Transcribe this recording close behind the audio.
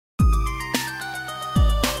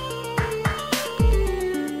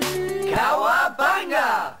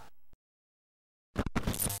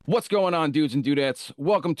What's going on, dudes and dudettes?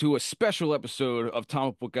 Welcome to a special episode of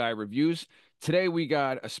Tomic Book Guy Reviews. Today we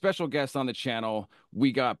got a special guest on the channel.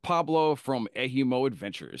 We got Pablo from Ehimo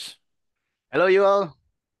Adventures. Hello, you all.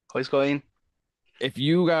 How is going? If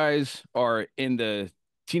you guys are in the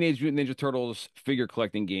Teenage Mutant Ninja Turtles figure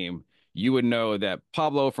collecting game, you would know that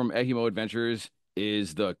Pablo from Ehimo Adventures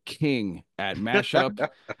is the king at mashup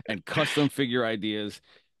and custom figure ideas.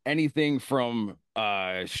 Anything from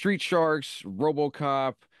Street Sharks,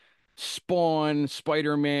 RoboCop, Spawn,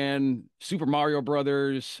 Spider-Man, Super Mario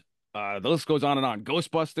Brothers, the list goes on and on.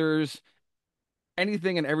 Ghostbusters,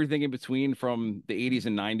 anything and everything in between from the 80s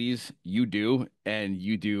and 90s, you do, and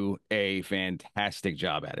you do a fantastic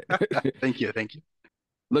job at it. Thank you, thank you.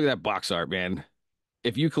 Look at that box art, man.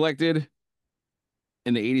 If you collected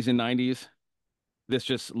in the 80s and 90s, this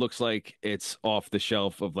just looks like it's off the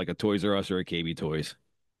shelf of like a Toys R Us or a KB Toys.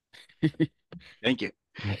 Thank you.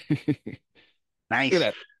 Look at Nice.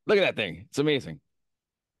 that. Look at that thing. It's amazing.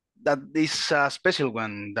 That is a special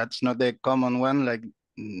one. That's not the common one.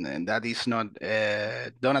 That is not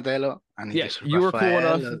Donatello, and it Yeah, is you were cool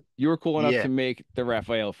enough. Raphael. You were cool enough Yeah, to make the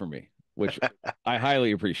Raphael for me, which I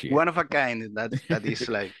highly appreciate. one of a kind. That is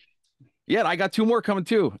like Yeah, I got two more coming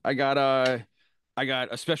too. I got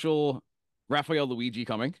a special Raphael Luigi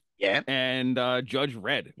coming yeah, and Judge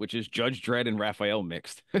Red, which is Judge Dredd and Raphael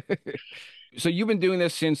mixed. So you've been doing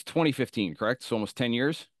this since 2015, correct? So almost 10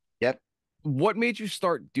 years. yep. What made you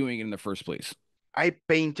start doing it in the first place? I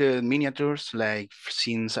painted miniatures like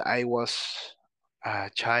since I was a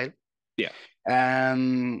child. Yeah.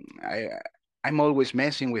 I'm always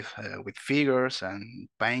messing with figures and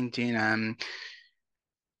painting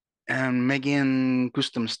and making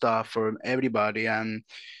custom stuff for everybody. And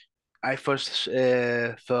I first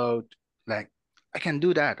thought like I can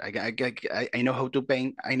do that. I know how to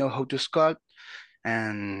paint. I know how to sculpt,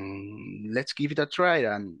 and let's give it a try.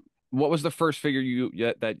 And What was the first figure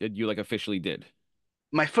that you like officially did?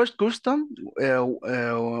 my first custom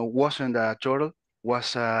wasn't a turtle.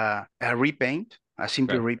 Was a repaint, a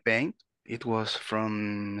simple Okay. repaint. It was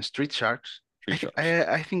from Street Sharks. Tree Sharks.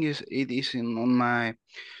 I think it is on my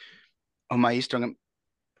Instagram.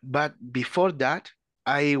 But before that,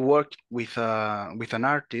 I worked with an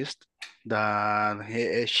artist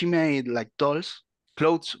that she made like dolls,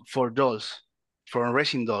 clothes for dolls, for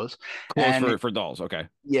resin dolls, Clothes and for dolls. Okay.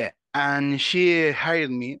 yeah, and she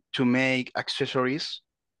hired me to make accessories,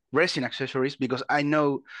 resin accessories, because I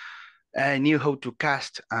knew how to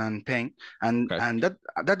cast and paint, Okay. and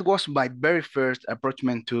that was my very first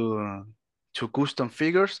approachment to custom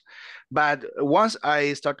figures. But once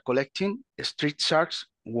I start collecting, street sharks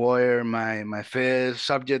were my first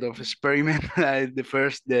subject of experiment.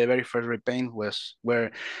 The very first repaint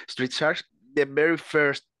were street sharks. The very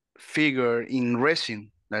first figure in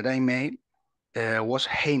resin that I made was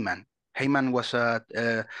Heyman. Heyman was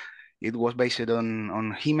it was based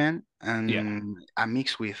on He-Man Yeah. and a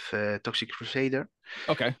mix with Toxic Crusader,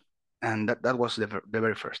 Okay. and that was the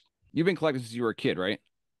very first. You've been collecting since you were a kid, right?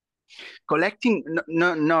 Collecting, no,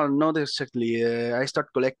 no, no, not exactly. I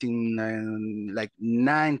started collecting like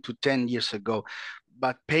 9 to 10 years ago,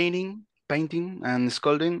 but painting and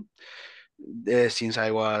sculpting since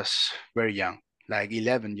I was very young, like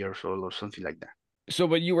 11 years old or something like that. So,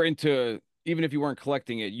 but you were into, even if you weren't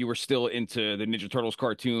collecting it, you were still into the Ninja Turtles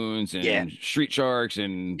cartoons Yeah, and Street Sharks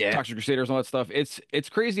and yeah. Toxic Crusaders and all that stuff. It's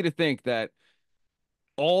crazy to think that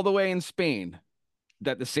all the way in Spain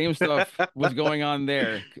that the same stuff was going on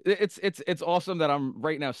there. It's awesome that I'm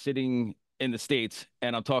right now sitting in the States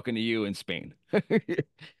and I'm talking to you in Spain.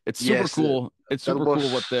 It's super Yes, cool. It's that super cool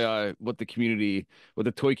was what the community, what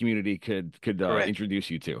the toy community could correct. introduce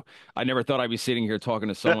you to. I never thought I'd be sitting here talking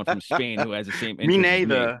to someone from Spain who has the same Me interest as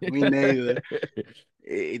me. neither. Me neither.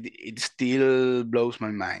 It still blows my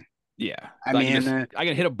mind. Yeah, I mean, I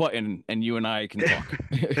can hit a button and you and I can talk.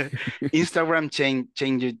 Instagram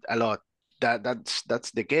changed a lot. That's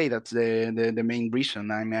the case. That's the main reason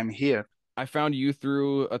I'm here. I found you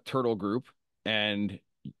through a turtle group and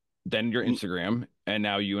then your Instagram, and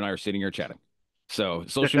now you and I are sitting here chatting. So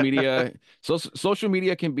social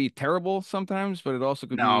media can be terrible sometimes, but it also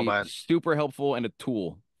could No, be but super helpful and a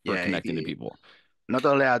tool for yeah, connecting to people. not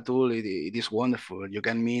only a tool, it is wonderful. You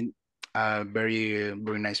can meet very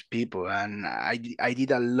nice people, and I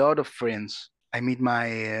did a lot of friends. I meet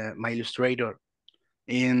my illustrator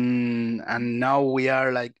in, and now we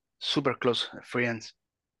are like super close friends.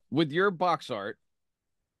 With your box art,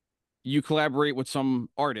 you collaborate with some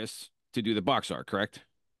artists to do the box art, correct?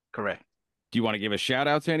 Correct. Do you want to give a shout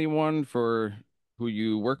out to anyone for who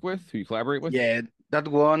you work with, who you collaborate with? Yeah, that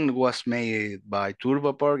one was made by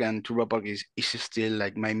Turbo Park, and Turbo Park is still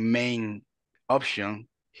like my main option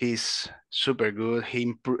He's super good. He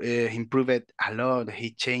improved a lot.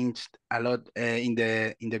 He changed a lot in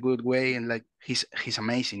the good way, and like he's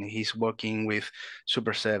amazing. He's working with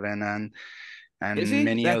Super Seven Is and he?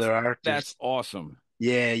 many other That's artists. awesome.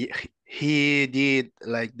 Yeah, he did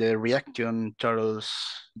like the Reaction Turtles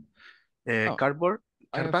Oh, cardboard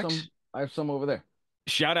I card have backs. some. I have some over there.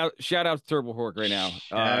 Shout out to Turbo Hork right now.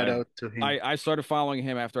 Shout out to him. I started following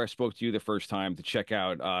him after I spoke to you the first time to check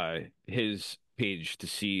out his page to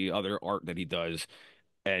see other art that he does,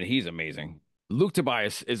 and he's amazing. Luke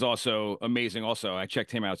Tobias is also amazing. Also, I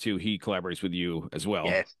checked him out too. He collaborates with you as well.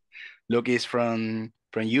 Yes, Luke is from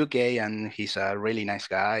UK and he's a really nice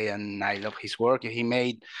guy and I love his work. He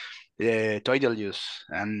made Toidal Juice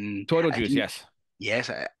and Total I Juice, think yes. yes,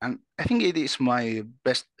 and I think it is my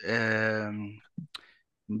best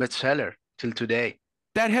bestseller till today.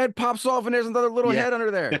 That head pops off and there's another little Yeah, head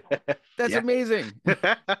under there. That's yeah, amazing.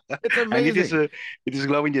 It's and amazing. it is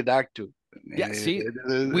glow in the dark too. Yeah, see,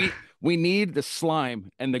 we need the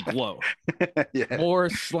slime and the glow. Yeah. More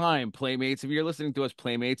slime, playmates. If you're listening to us,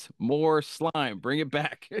 playmates, more slime. Bring it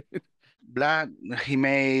back. Vlad, he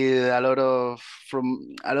made a lot of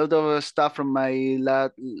stuff from my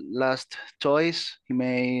last toys. He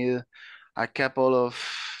made a couple of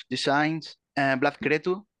designs. Vlad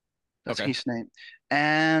CRRRETU, that's Okay. his name.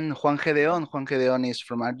 And Juan Gedeon. Juan Gedeon is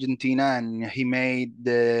from Argentina, and he made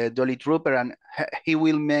the Dolly Trooper, and he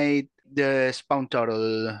will make the Spawn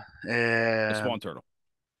Turtle. The Spawn Turtle.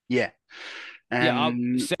 Yeah, Yeah, I'll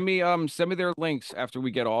and send me their links after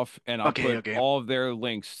we get off, and I'll okay, put okay, all of their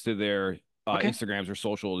links to their okay. Instagrams or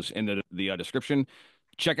socials in the description.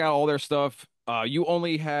 Check out all their stuff. You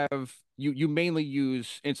only have you mainly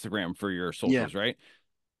use Instagram for your Yeah. socials, right?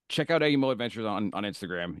 Check out Ehimo Adventures on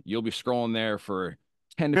Instagram. You'll be scrolling there for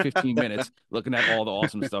 10 to 15 minutes looking at all the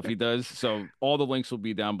awesome stuff he does. So all the links will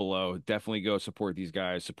be down below. Definitely go support these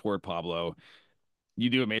guys, support Pablo. You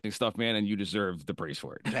do amazing stuff, man, and you deserve the praise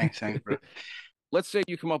for Thanks, bro. it. Let's say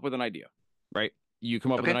you come up with an idea, right? You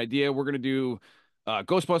come up with an Okay. idea. We're gonna do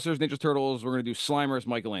Ghostbusters, Ninja Turtles. We're gonna do Slimers,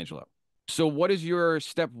 Michelangelo. So what is your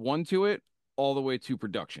step one to it, all the way to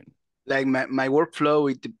production? Like my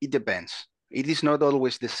workflow, it depends. It is not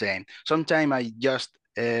always the same. Sometimes I just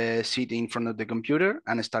sit in front of the computer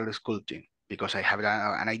and start sculpting because I have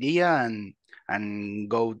an idea and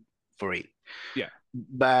go for it. Yeah.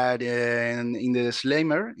 But in the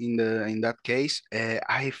Slimer, in that case,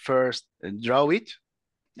 I first draw it.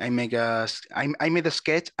 I made a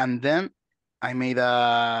sketch and then I made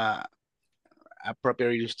a proper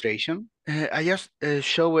illustration. I just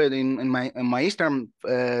show it in my Instagram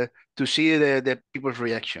to see the people's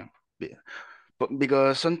reaction.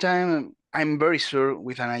 Because sometimes I'm very sure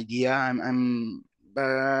with an idea.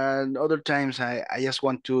 But other times I just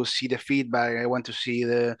want to see the feedback. I want to see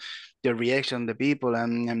the reaction of the people,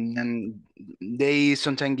 and they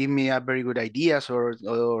sometimes give me a very good ideas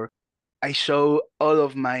or I show all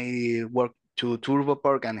of my work to Turbo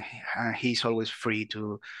Park, and he's always free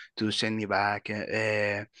to send me back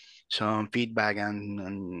some feedback,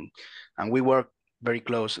 and we work very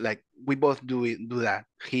close. Like we both do that.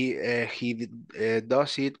 He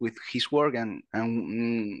does it with his work, and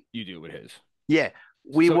You do with his. yeah,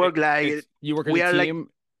 we So work like it's you work as a we are like team.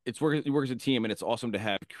 You work as a team, and it's awesome to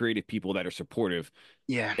have creative people that are supportive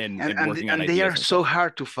yeah, and working on and they ideas are and so stuff.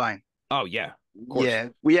 hard to find. Oh yeah, of course. Yeah,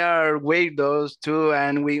 we are weirdos too,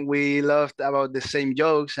 and we loved about the same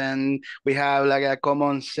jokes, and we have like a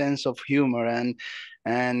common sense of humor,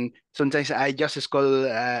 and sometimes I just scroll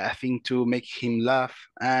a thing to make him laugh,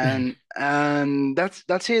 and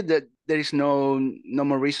that's it. That there is no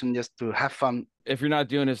more reason just to have fun. If you're not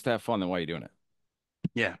doing this to have fun, then why are you doing it?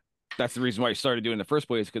 Yeah, That's the reason why you started doing it in the first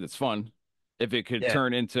place, because it's fun. If it could yeah,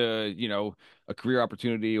 turn into, a career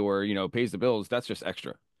opportunity or, pays the bills, that's just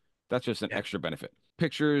extra. That's just an yeah. extra benefit.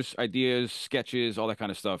 Pictures, ideas, sketches, all that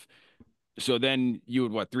kind of stuff. So then you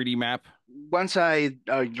would what, 3D map? Once I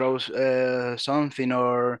draw something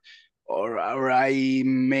or I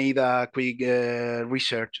made a quick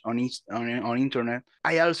research on internet,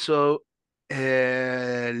 I also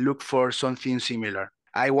look for something similar.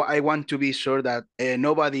 I want to be sure that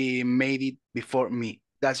nobody made it before me.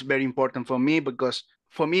 That's very important for me because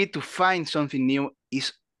for me to find something new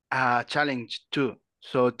is a challenge too.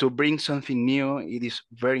 So to bring something new, it is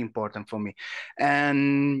very important for me.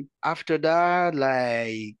 And after that,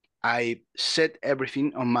 like I set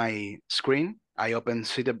everything on my screen. I open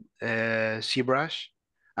ZBrush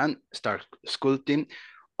and start sculpting.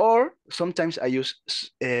 Or sometimes I use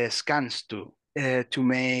scans to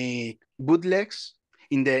make bootlegs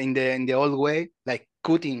in the old way, like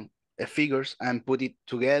cutting figures and put it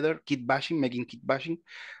together, kit bashing, making kit bashing.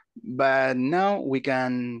 But now we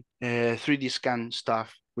can 3D scan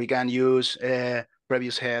stuff. We can use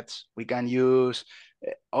previous heads. We can use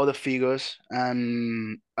other figures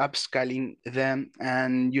and upscaling them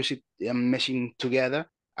and use it meshing together.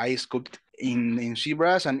 I sculpt in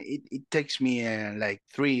ZBrush, and it takes me like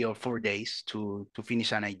 3 or 4 days to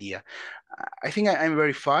finish an idea. I think I'm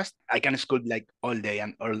very fast. I can sculpt like all day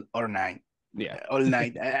and all night, Yeah. all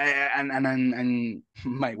night. And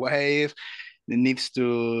my wife needs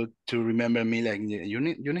to remember me, like, you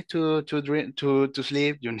need to drink, to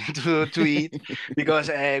sleep, you need to eat, because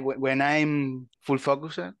when I'm full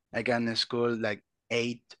focused, I can school like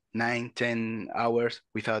 8, 9, 10 hours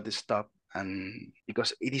without the stop. And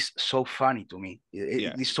because it is so funny to me,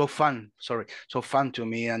 Yeah. it is so fun, sorry, so fun to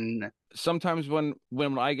me. And Sometimes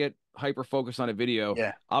when I get hyper focused on a video,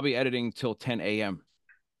 yeah, I'll be editing till 10 a.m.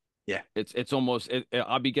 yeah. It's almost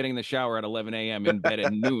I'll be getting in the shower at 11 a.m. in bed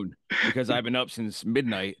at noon because I've been up since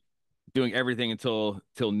midnight doing everything until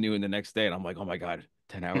till noon the next day, and I'm like, oh my God,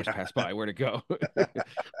 10 hours passed by. Where'd it go?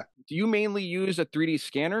 Do you mainly use a 3D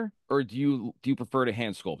scanner, or do you prefer to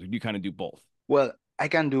hand sculpt? Or do you kind of do both? Well, I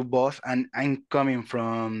can do both, and I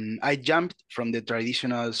jumped from the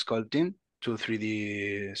traditional sculpting to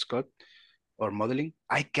 3D sculpt or modeling.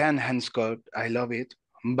 I can hand sculpt, I love it,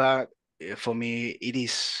 but for me it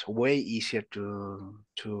is way easier to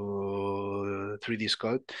 3D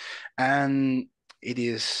sculpt, and it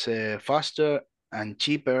is faster and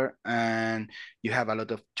cheaper, and you have a lot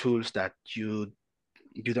of tools that you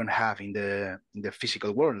don't have in the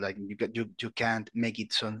physical world. Like you can't make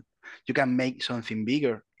it some, you can make something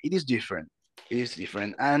bigger. It is different. It is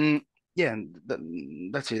different, and yeah,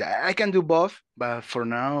 that's it. I can do both, but for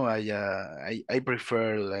now, I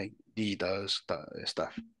prefer like digital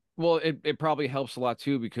stuff. Well, it probably helps a lot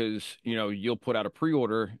too because, you'll put out a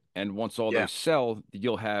pre-order and once all Yeah, those sell,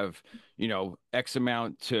 you'll have, X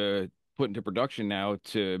amount to put into production now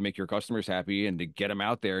to make your customers happy and to get them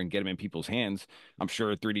out there and get them in people's hands. I'm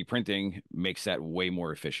sure 3D printing makes that way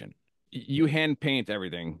more efficient. You hand paint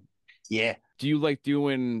everything. yeah. Do you like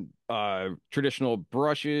doing traditional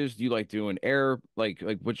brushes? Do you like doing air? Like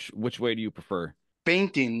which way do you prefer?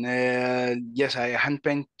 Painting. Yes, I hand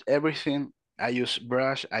paint everything. I use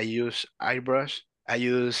brush. I use airbrush. I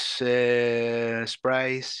use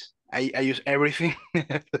sprays. I use everything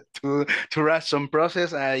to rush some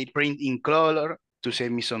process. I print in color to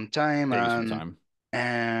save me some time, Save you some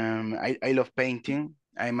and time. I love painting.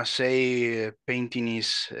 I must say, painting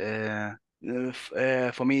is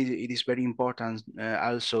for me it is very important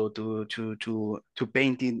also to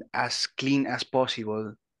paint it as clean as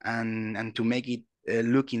possible, and to make it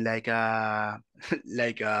looking like a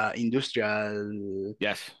like a industrial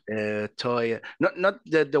Yes. toy, not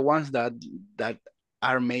the ones that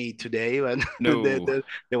are made today, but No.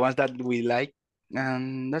 the ones that we like.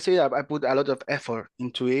 And that's it. I put a lot of effort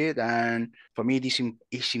into it, and for me, this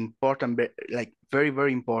is important, like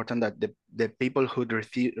very important, that the people who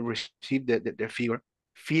receive the figure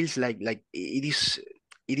feels like it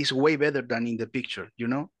is way better than in the picture.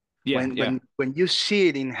 Yeah, yeah. When you see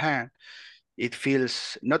it in hand, it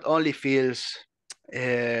feels, not only feels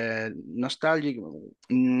nostalgic.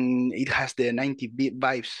 It has the 90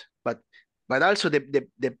 vibes, but also the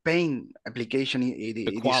paint application, The it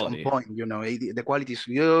is on quality. point. The quality is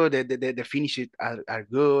good, the finishes are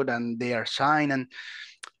good, and they are shine, and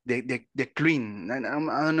the clean. And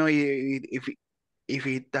I don't know if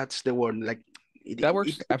that's the word. Like That it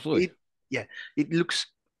works. Absolutely. it yeah, it looks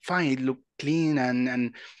fine. It looks clean,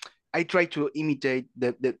 and I try to imitate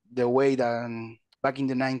the way that back in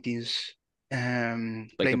the 90s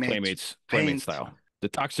Like the playmates Playmate paint. style. The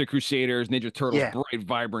Toxic Crusaders, Ninja Turtles, Yeah, bright,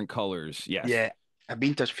 vibrant colors. Yes. yeah, a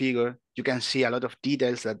vintage figure. You can see a lot of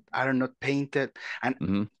details that are not painted, and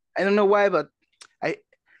Hmm. I don't know why, but I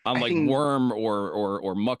I Unlike think, Worm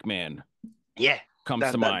or Muckman yeah, comes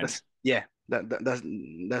to that mind. that's yeah,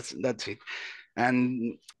 that's it.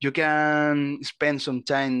 And you can spend some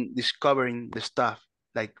time discovering the stuff,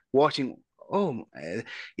 like watching. Oh,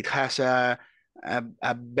 it has a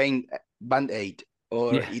band-aid,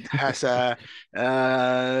 or Yeah. it has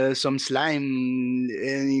some slime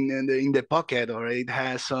in the pocket, or it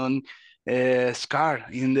has some scar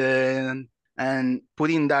in the, and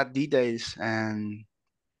putting that details, and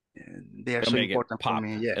they are It'll so make it important for pop.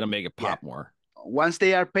 me. Yeah, It'll make it yeah. pop more. Once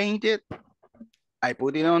they are painted, I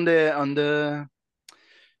put it on the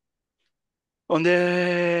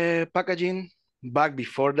packaging. Back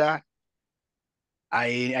before that,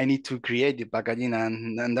 I need to create the packaging,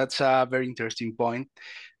 and that's a very interesting point.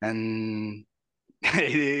 And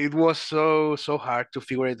it was so hard to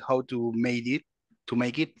figure out how to make it,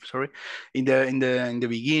 sorry, in the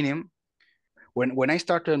beginning. when I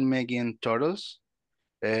started making turtles,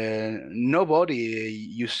 nobody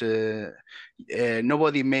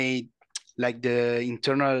made like the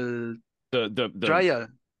internal The trial.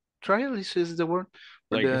 Trial is the word,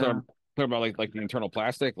 or like you're the talking about like the internal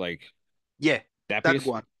plastic, like yeah, that that piece.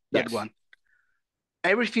 one, that Yes. one.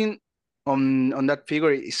 Everything on that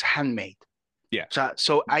figure is handmade. Yeah.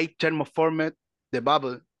 So I thermoformed the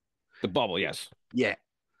bubble. The bubble. Yes. Yeah,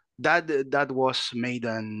 that was made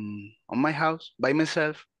on my house by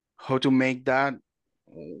myself. How to make that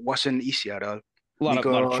wasn't easy at all A lot of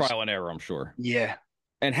because trial and error, I'm sure. yeah,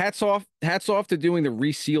 And hats off to doing the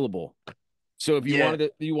resealable. So if yeah,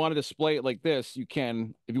 you want to display it like this, you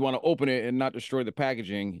can. If you want to open it and not destroy the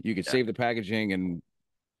packaging, you could yeah. save the packaging and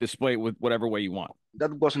display it with whatever way you want.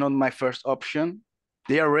 That was not my first option.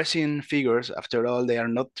 They are resin figures, after all. They are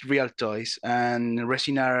not real toys, and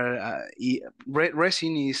resin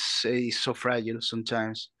is so fragile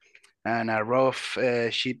sometimes, and a rough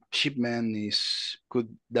shipment is could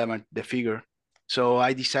damage the figure. So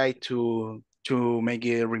I decided to make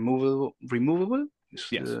it removable,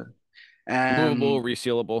 Yes. Removable, and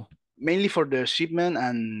resealable. mainly for the shipment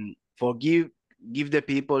and for give the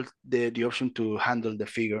people the option to handle the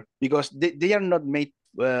figure because they are not made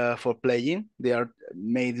for playing. They are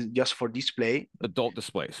made just for display. Adult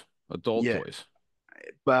displays, adult Yeah, toys.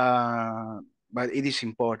 but it is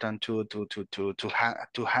important to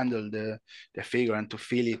handle the figure and to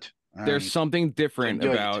feel it There's and something to different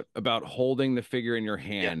enjoy it. about holding the figure in your Yeah,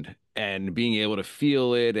 hand and being able to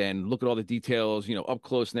feel it and look at all the details, up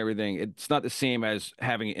close and everything. It's not the same as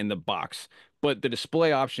having it in the box, but the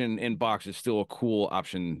display option in box is still a cool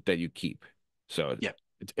option that you keep. So yeah.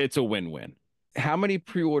 it's a win-win. How many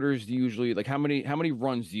pre-orders do you usually like? How many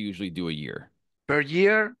runs do you usually do a year? Per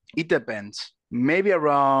year, it depends. Maybe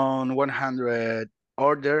around 100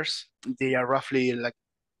 orders. They are roughly like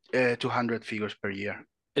 200 figures per year.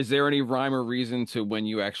 Is there any rhyme or reason to when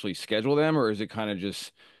you actually schedule them, or is it kind of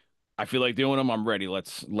just I feel like doing them, I'm ready.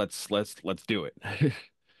 Let's do it.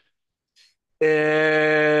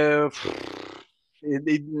 Uh,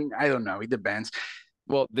 I don't know. It depends.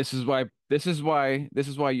 Well, this is why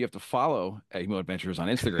you have to follow Ehimo Adventures on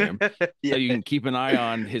Instagram so Yeah, you can keep an eye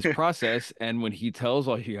on his process. And when he tells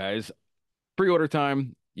all you guys pre-order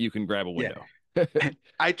time, you can grab a yeah. window.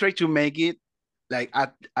 I try to make it like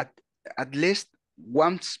at least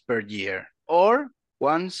once per year or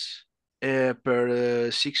once per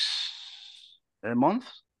 6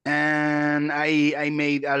 months. And I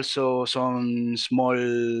made also some small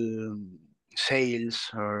sales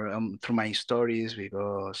or through my stories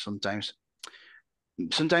because sometimes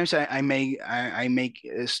I make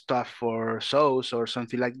stuff for shows or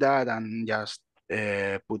something like that and just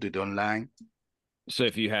put it online. So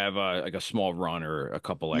if you have like a small run or a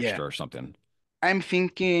couple Yeah, extra or something. I'm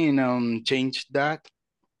thinking change that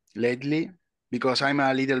lately because I'm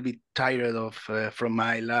a little bit tired of from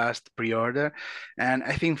my last pre-order, and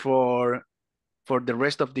I think for the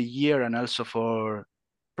rest of the year and also for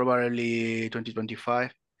probably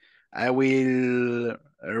 2025, I will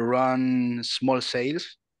run small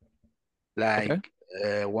sales like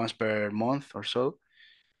Okay, once per month or so,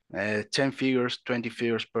 10 figures, 20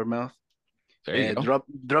 figures per month. there you go.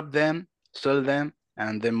 Drop them, sell them,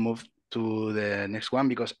 and then move to the next one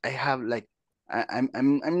because I have like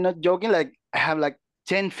I'm not joking. Like I have like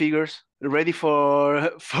 10 figures ready for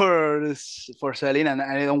for selling, and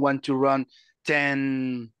I don't want to run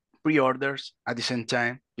 10 pre-orders at the same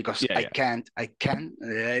time because Yeah, yeah. I can't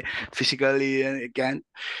physically I can't.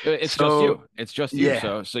 It's just So you. It's just you. yeah,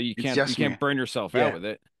 So it's you just me. can't burn yourself out Yeah, with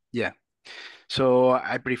it. yeah. So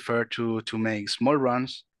I prefer to make small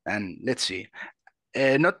runs and let's see.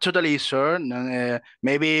 Not totally sure. No,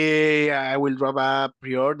 maybe I will drop a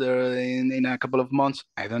pre-order in a couple of months.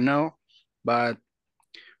 I don't know. But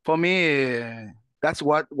for me, that's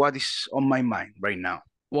what is on my mind right now.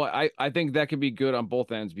 Well, I think that could be good on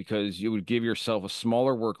both ends because you would give yourself a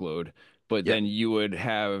smaller workload, but Yeah, then you would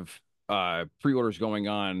have pre-orders going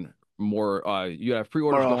on more you have more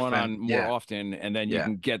pre-orders going often. on more Yeah, often and then you yeah,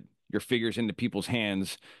 can get your figures into people's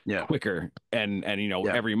hands yeah, quicker and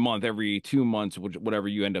yeah, every month, every 2 months, whatever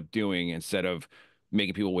you end up doing instead of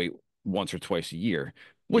making people wait once or twice a year,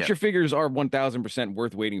 which yeah. your figures are 1000%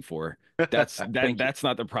 worth waiting for. Thank you. That's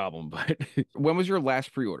not the problem. But when was your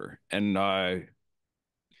last pre-order? And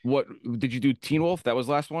what did you do? Teen Wolf? That was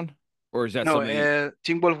last one, or is that No, something?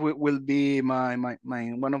 Team Wolf will be my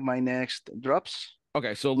one of my next drops.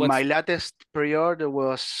 Okay, so My let's. latest pre-order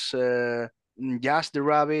was Just the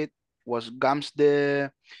Rabbit, was Gums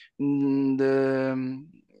mm, the um,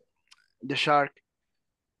 the shark,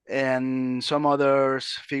 and some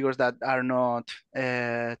others figures that are not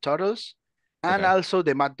turtles. And Okay. also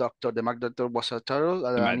the Mad Doctor. The Mad Doctor was a turtle,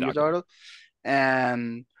 The a Mad Ninja Doctor. Turtle,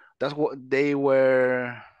 and that's what they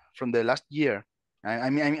were from the last year.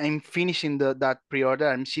 I'm finishing that pre-order.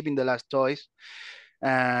 I'm shipping the last toys,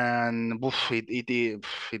 and oof,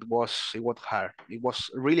 it was hard. It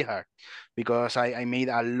was really hard because I made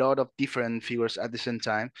a lot of different figures at the same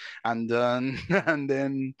time, and then and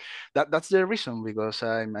then that's the reason because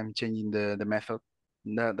I'm changing the method.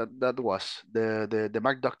 That was the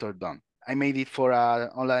Mac Doctor done. I made it for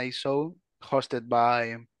a online show hosted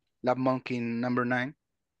by Lab Monkey number 9,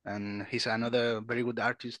 and he's another very good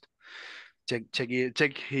artist.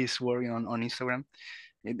 Check his work on Instagram.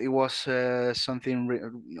 It was a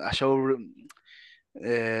show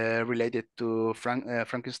related to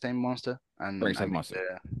Frankenstein monster, and I Frankenstein made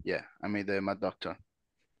Monster. I made the Mad Doctor.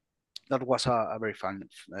 That was a very fun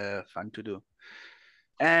to do.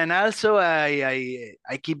 And also I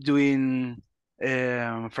keep doing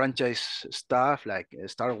franchise stuff like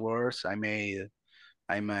Star Wars. I made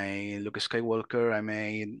Luke Skywalker. I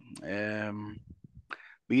made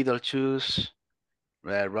Beetlejuice,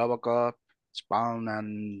 Robocop, Spawn,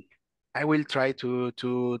 and I will try to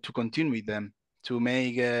continue with them to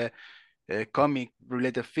make comic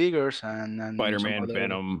related figures and some Spider-Man, other.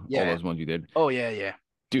 Venom, all Yeah. those ones you did. Oh yeah.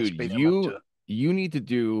 Dude, Spider-Man too. you need to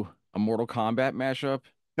do a Mortal Kombat mashup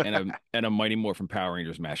and a Mighty Morphin Power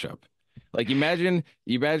Rangers mashup. Like imagine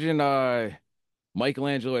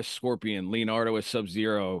Michelangelo as Scorpion, Leonardo as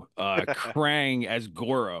Sub-Zero, Krang as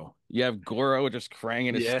Goro. You have Goro just Krang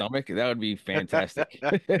in his Yeah. stomach. That would be fantastic.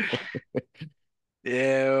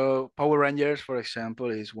 Yeah, Power Rangers, for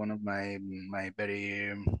example, is one of my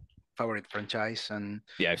very favorite franchise,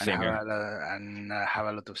 Yeah, and same here. I have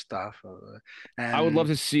a lot of stuff. I would love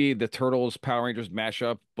And to see the Turtles Power Rangers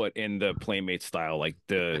mashup, but in the Playmate style, like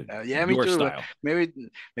the yeah, me your too. style. Maybe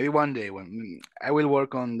one day when I will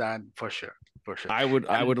work on that for sure. I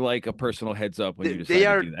And would like a personal heads up when you they decide to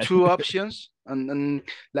are do two that. options, and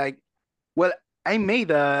like, well, I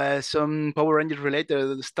made some Power Rangers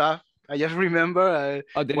related stuff. I just remember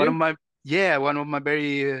Oh, did one of you? my one of my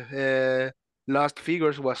very last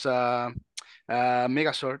figures was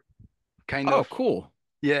Megazord, kind Oh, of. cool.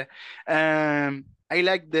 Yeah. I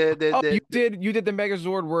like Oh, you did the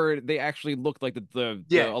Megazord where they actually looked like the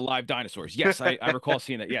yeah. alive dinosaurs. Yes, I recall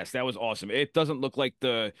seeing that. Yes, that was awesome. It doesn't look like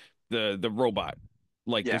the robot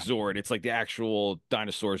like the Yeah. Zord. It's like the actual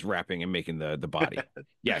dinosaurs wrapping and making the body.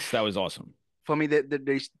 Yes, that was awesome. For me,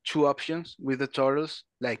 there's two options with the turtles,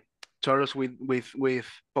 like turtles with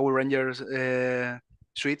Power Rangers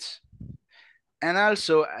suits, and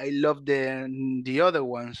also I love the other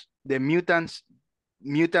ones, the mutant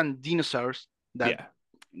dinosaurs that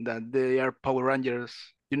Yeah. they are Power Rangers.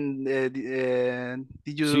 Did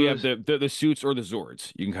So you you? have the suits or the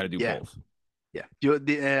Zords. You can kind of do Yeah, both.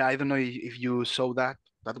 yeah. I don't know if you saw that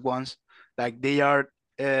once. Like they are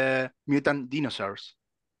mutant dinosaurs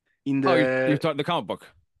in Oh, you're the talking the comic book.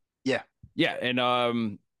 yeah. Yeah,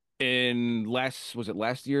 and in was it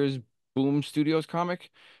last year's Boom Studios comic,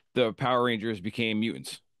 the Power Rangers became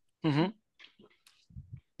mutants. Hmm.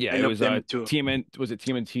 Yeah, I it love was them too. TMN was it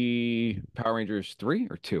TMNT Power Rangers 3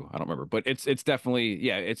 or 2? I don't remember. But it's definitely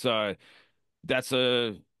yeah, it's that's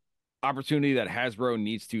a opportunity that Hasbro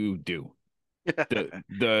needs to do.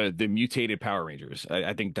 The mutated Power Rangers.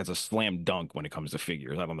 I think that's a slam dunk when it comes to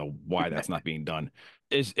figures. I don't know why that's not being done.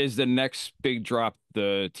 Is the next big drop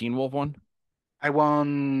the Teen Wolf one I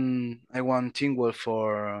want Teen Wolf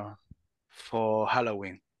for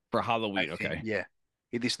Halloween. for I Halloween? think Okay. yeah,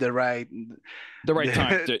 it is the right The right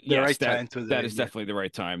time the to the yes, right time to do that it. is Yeah. definitely the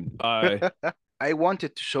right time. I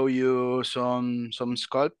wanted to show you some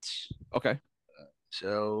sculpts, Okay.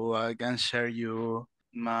 so I can share you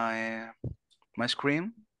my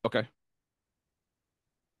screen. Okay.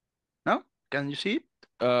 No, can you see it?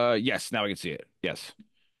 Yes, now I can see it. Yes.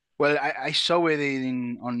 Well, I saw it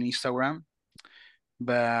on Instagram,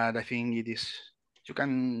 but I think it is. You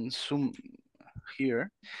can zoom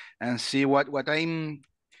here and see what I'm.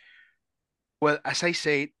 Well, as I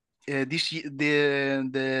said,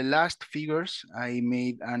 the last figures I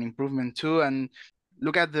made an improvement too, and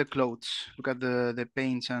look at the clothes, look at the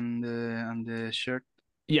paints and the shirt.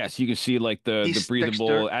 Yes, you can see like the This texture.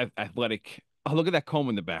 breathable athletic. Oh, look at that comb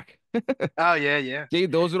in the back. Oh yeah. See,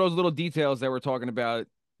 those are those little details that we're talking about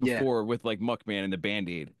Yeah, before with like Muckman and the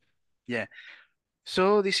Band-Aid. yeah.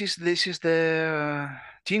 So this is the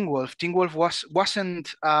Teen Wolf. Teen Wolf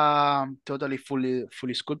wasn't totally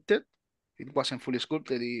fully sculpted. It wasn't fully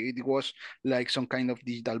sculpted. It was like some kind of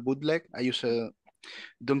digital bootleg. I use a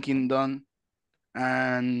Dunkin' Don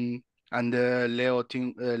and Leo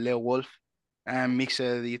Leo Wolf. and mixed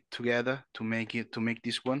it together to make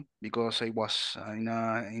this one because I was in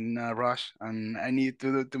a rush and I need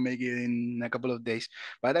to make it in a couple of days.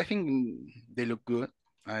 But I think they look good.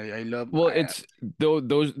 I love. Well, it's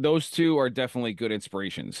those two are definitely good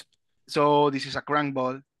inspirations. So this is a crank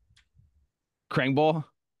ball. Krang Ball.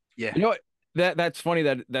 Yeah. You know what? That's funny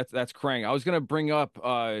that's Krang. I was gonna bring up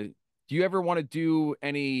do you ever want to do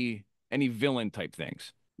any villain type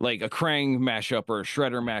things? Like a Krang mashup or a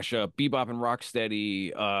Shredder mashup, Bebop and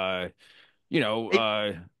Rocksteady, I,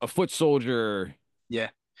 a Foot Soldier. yeah.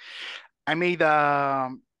 I made a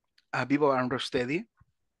Vivo and Rocksteady.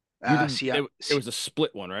 You did See, it was a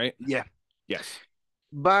split one, right? yeah. Yes.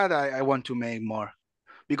 But I want to make more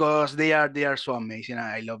because they are so amazing.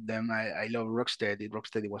 I love them. I love Rocksteady.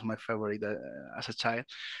 Rocksteady was my favorite as a child.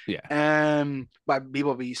 Yeah. But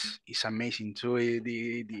Bebop is amazing too.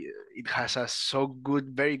 It has a so good,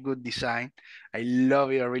 very good design. I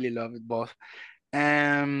love it. I really love it both.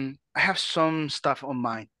 I have some stuff on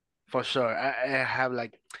mine for sure. I have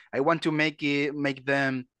like I want to make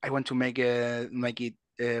them. I want to make it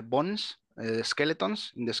bones,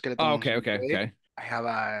 skeletons in the Oh, skeletons okay, okay, way. okay. I have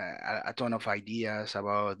a ton of ideas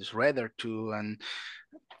about this Shredder too, and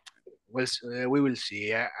we will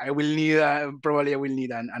see. I will need probably I will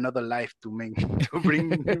need another life to make to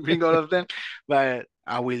bring all of them, but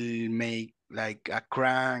I will make like a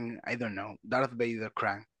Krang. I don't know, Darth Vader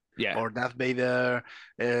Krang Yeah. or Darth Vader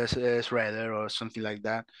Shredder or something like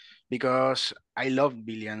that, because I love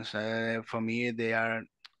villains. For me, they are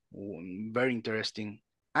very interesting.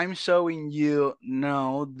 I'm showing you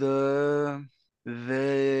now the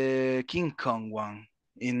King Kong one.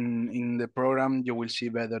 In the program, you will see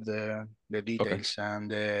better the Okay. details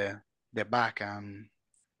and the back and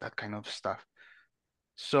that kind of stuff.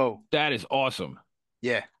 So That is awesome.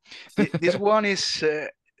 yeah, this one is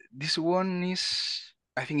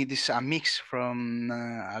I think it is a mix from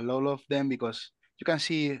a lot of them because you can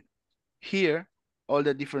see here all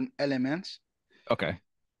the different elements. Okay.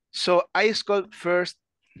 So I sculpt first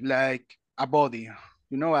like a body,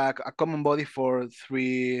 a common body for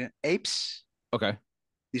three apes. Okay.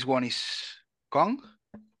 This one is Kong,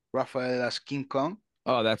 Raphael as King Kong.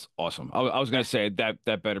 Oh, that's awesome. I was gonna Yeah, say that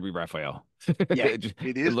better be Raphael. yeah, It, it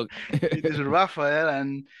it is. look It is Raphael,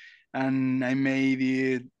 and I made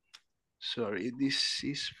it. Sorry, this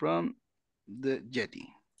is from the Jetty.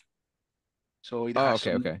 So it Oh, has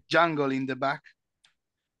okay, some okay. jungle in the back,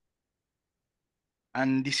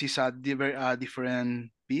 and this is a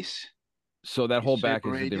different piece. So that It's whole back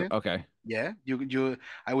is a different. separated. Okay. Yeah, you.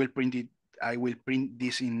 I will print it. I will print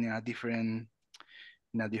this in a different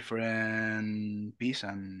piece,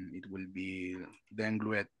 and it will be then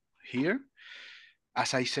glued here.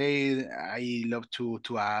 As I say, I love to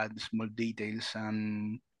add small details,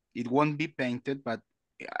 and it won't be painted, but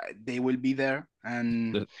they will be there.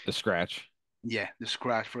 And The scratch, yeah, the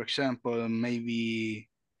scratch, for example, maybe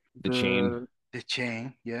the chain, the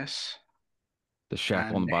chain, yes. the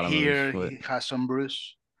shackle on And the bottom of his here foot. he has some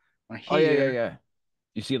bruise. On Oh yeah, yeah, here, yeah.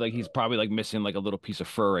 You see, like he's probably like missing like a little piece of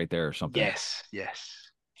fur right there or something. yes,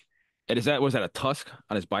 yes, And is that was that a tusk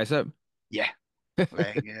on his bicep? yeah.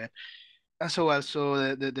 Like and so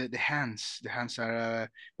also the hands are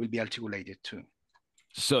will be articulated too.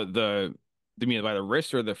 So the mean by the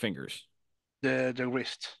wrist or the fingers? The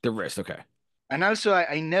wrist. The wrist. Okay. And also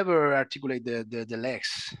I never articulate the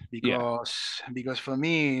legs Yeah. because for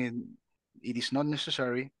me it is not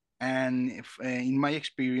necessary. And if, in my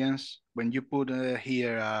experience, when you put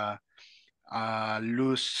here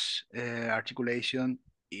loose articulation,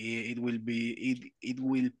 it will be it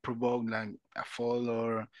will provoke like a fall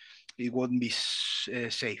or it won't be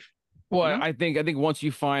safe. You Well, know? I think once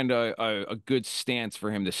you find a good stance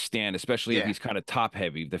for him to stand, especially if Yeah, he's kind of top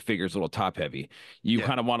heavy, the figure's a little top heavy, you yeah.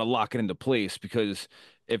 kind of want to lock it into place because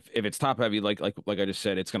if it's top heavy, like I just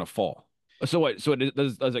said, it's gonna fall. So what? So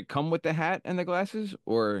does it come with the hat and the glasses,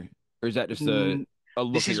 or is that just Mm, a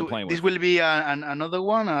look that you're playing this with? will be another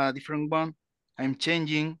one, a different one. I'm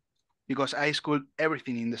changing because I sculpt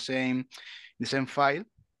everything in the same file.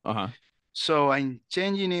 Uh-huh. So I'm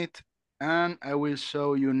changing it, and I will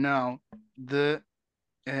show you now the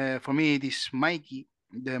for me it is Mikey,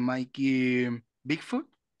 the Mikey Bigfoot.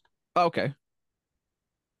 Oh, okay.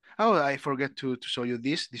 Oh, I forget to show you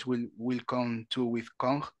this. This will come too with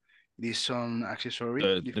Kong. This some accessory,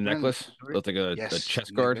 The different necklace accessory. looks like a Yes,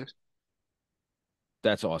 chest guard. necklace.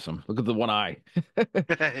 That's awesome. Look at the one eye.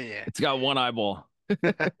 Yeah. It's got one eyeball.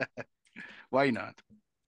 Why not?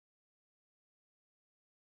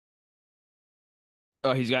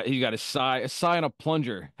 Oh, he's got a sigh and a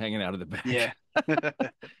plunger hanging out of the Yeah.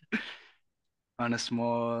 back. On a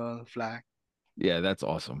small flag. Yeah, that's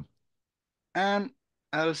awesome. And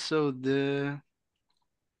also the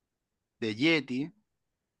Yeti,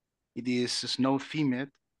 it is snow themed,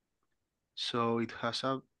 so it has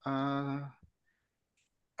a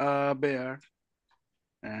bear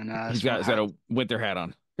and a He's snow got he's got hat. a winter hat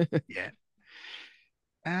on. Yeah.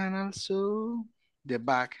 And also the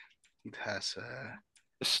back, it has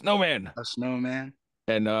Snowman. a snowman.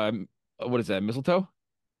 And what is that? Mistletoe?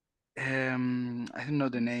 I don't know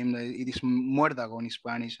the name. It is muérdago in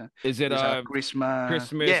Spanish. Is it It's a Christmas.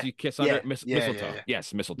 Christmas? Yeah, You kiss under yeah, yeah, yeah, mistletoe. yeah.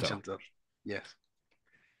 Yes, mistletoe. Mistletoe. Yes.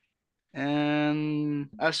 And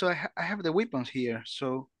also, I have the weapons here.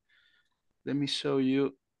 So let me show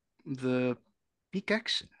you the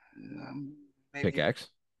pickaxe. Maybe, Pickaxe.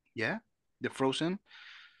 yeah, the frozen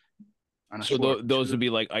and a So sword those too. would be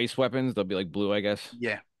like ice weapons. They'll be like blue, I guess.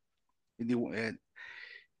 Yeah.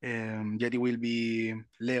 Yeti will be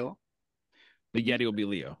Leo. The Yeti will be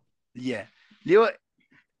Leo. Yeah. Leo,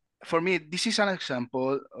 for me, this is an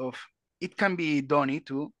example of it can be Donnie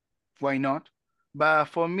too. Why not? But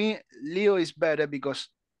for me, Leo is better because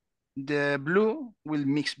the blue will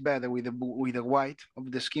mix better with with the white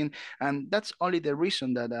of the skin, and that's only the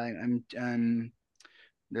reason that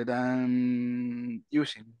I'm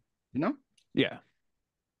using. You know. Yeah.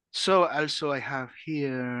 So also I have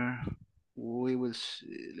here. We will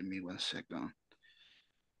see. Let me 1 second.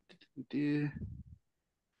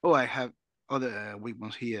 Oh, I have other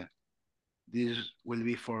weapons here. This will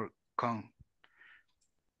be for Kong.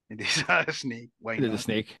 It is a snake. Why There's a not?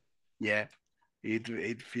 snake. Yeah,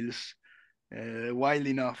 it feels wild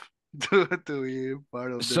enough to be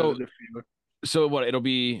part of So the figure. so what? It'll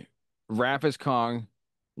be Raph as Kong,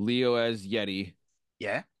 Leo as Yeti,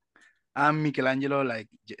 Yeah, I'm Michelangelo Bigfoot.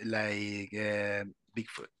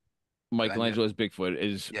 Michelangelo. Michelangelo as Bigfoot.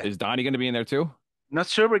 Is Yeah, is Donnie going to be in there too? not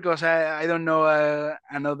sure because I don't know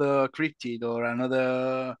another cryptid or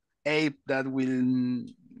another ape that will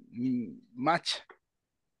match.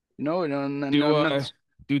 No, no, no, no, Do not.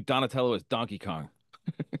 do Donatello as Donkey Kong?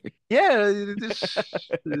 Yeah, it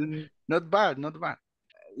is not bad, not bad.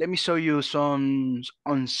 Let me show you some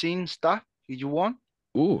unseen stuff if you want.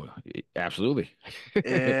 Ooh, absolutely.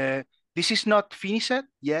 Uh, this is not finished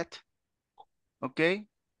yet, okay?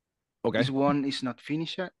 This Okay. one is not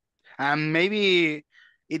finished. And maybe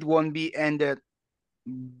it won't be ended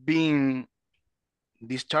being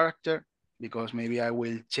this character because maybe I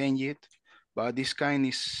will change it. But this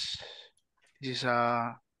is Was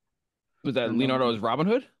I that don't know. Leonardo as Robin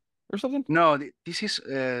Hood or something? No, this is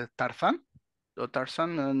Tarzan. So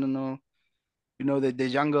Tarzan, no, no. You know the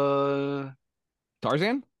jungle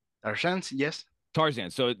Tarzan? Tarzan, yes, Tarzan.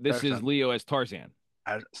 So this is Tarzan. Leo as Tarzan.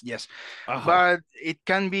 Yes, Oh, but it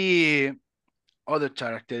can be other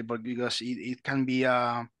character, but because it can be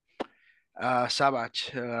a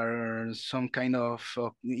savage or some kind of.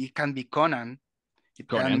 It can be Conan. It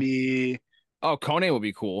can Conan. be. Oh, Conan would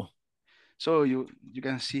be cool. So you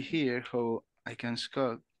can see here how I can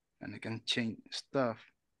sculpt and I can change stuff,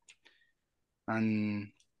 and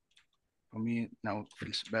for me now it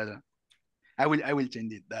feels better. I will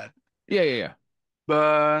change it that, Yeah, yeah, yeah.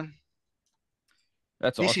 but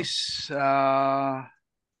That's this awesome. is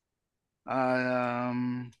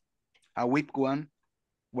um, a whip one,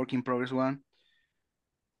 work in progress one.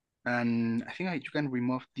 And I think you can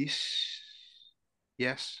remove this.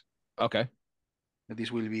 Yes, Okay.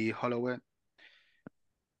 this will be hollowed,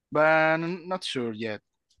 but I'm not sure yet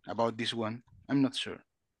about this one. I'm not sure.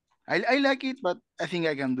 I like it, but I think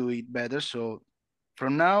I can do it better. So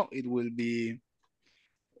from now, it will be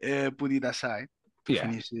put it aside to Yeah.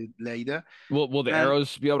 finish it later. Will the And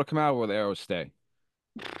arrows be able to come out or will the arrows stay?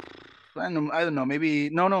 I don't know. Maybe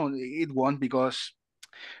no, it won't because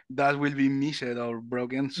that will be missed or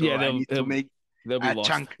broken. So Yeah, I need to make they'll be a lost.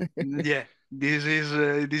 chunk. Yeah, this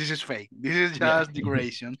is fake. This is Yeah. just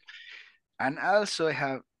decoration. And also I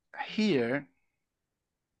have here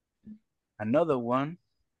another one.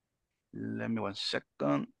 Let me 1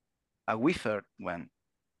 second. A wizard one.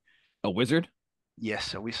 A wizard?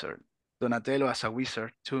 Yes, a wizard. Donatello as a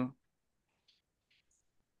wizard too.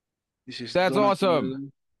 This is That's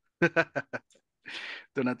awesome. Donatello.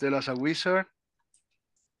 Donatello as a wizard.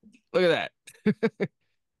 Look at that.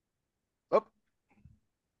 Oh,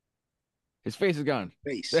 His face is gone.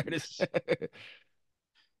 face. There it is. Yes.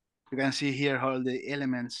 You can see here how the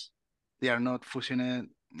elements they are not fusioned.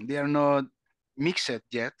 They are not mixed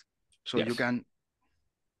yet. So you Yes. can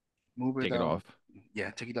move it Take it out. off. Yeah,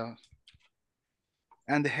 take it out.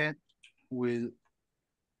 And the head will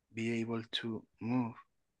be able to move.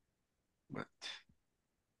 But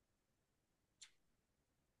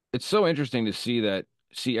It's so interesting to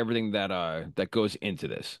see everything that that goes into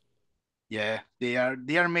this. Yeah, they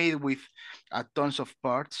are made with tons of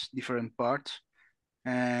parts, different parts,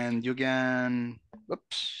 and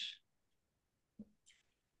oops,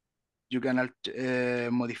 you can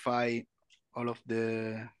modify all of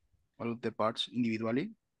the all of the parts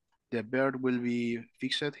individually. The bird will be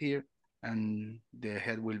fixed here, and the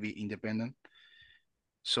head will be independent.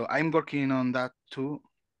 So I'm working on that too.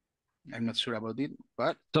 I'm not sure about it,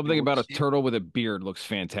 but you Something will about a see. turtle with a beard looks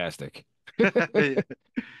fantastic.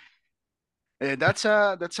 That's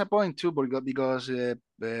a point too, because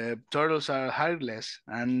turtles are hairless,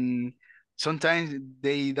 and sometimes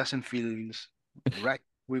they doesn't feel right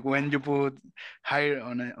when you put hair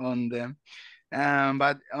on them.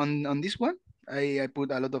 But on this one, I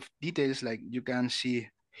put a lot of details. Like you can see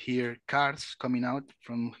here, cards coming out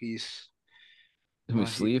From his from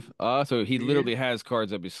his sleeve. So he sleeve. literally has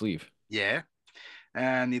cards up his sleeve. Yeah,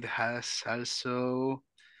 and it has also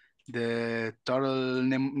the Turtle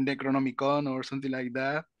Necronomicon or something like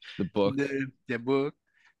that. The book. The book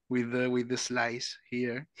with the slice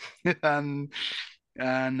here, and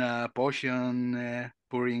potion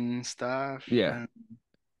pouring stuff, Yeah. and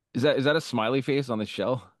Is that a smiley face on the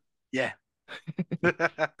shell? yeah.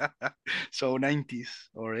 So 90s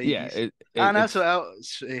or Yeah, 80s, it, it and also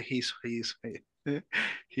it's he is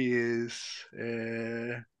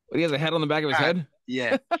he has a head on the back of his cat. head.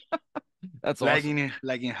 Yeah, That's like awesome.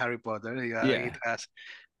 in Harry Potter, it Yeah. has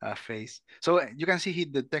a face. So you can see here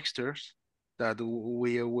the textures that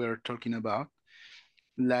we were talking about.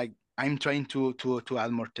 Like I'm trying to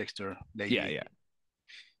add more texture Yeah, lately. yeah.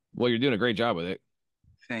 Well, you're doing a great job with it.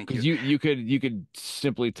 Thank Because you. you could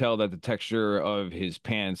simply tell that the texture of his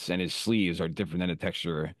pants and his sleeves are different than the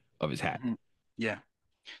texture of his hat. Mhm. Yeah,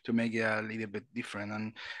 to make it a little bit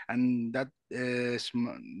different, and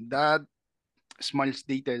that small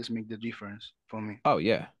details make the difference for me. Oh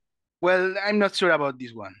yeah. Well, I'm not sure about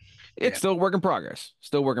this one. It's Yeah, still work in progress.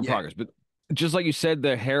 Still work in yeah, progress. But just like you said,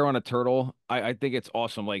 the hair on a turtle, I think it's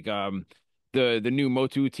awesome. Like the new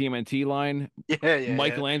Motu TMNT line, yeah, yeah, yeah. The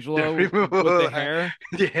Michelangelo with the removal, hair.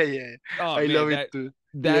 yeah, yeah. Oh I man, love it that too.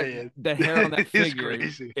 Yeah, that yeah. that hair on that It's figure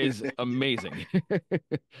crazy. is amazing.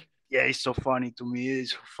 Yeah, it's so funny to me.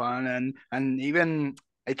 It's so fun, and even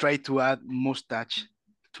I try to add mustache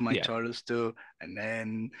to my Yeah. turtles too, and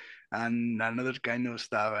then and another kind of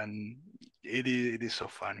stuff, and it is so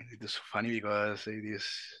funny. It is so funny because it is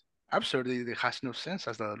absurd. It has no sense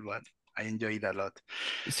as that, but I enjoy it a lot.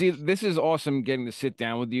 See, this is awesome getting to sit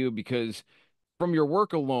down with you because from your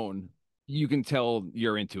work alone, you can tell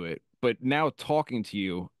you're into it. But now talking to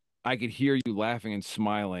you, I could hear you laughing and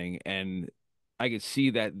smiling, and I could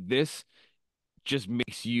see that this just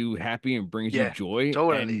makes you happy and brings you Yeah, joy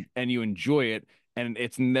totally. and you enjoy it. And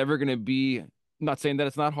it's never going to be, I'm not saying that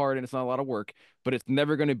it's not hard and it's not a lot of work, but it's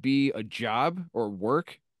never going to be a job or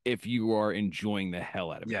work if you are enjoying the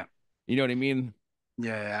hell out of it. Yeah, You know what I mean?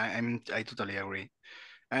 yeah. I totally agree,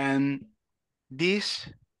 and this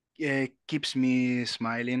keeps me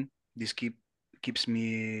smiling. This keeps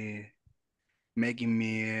me making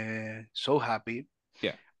me so happy.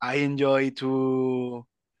 Yeah. I enjoy to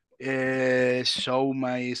show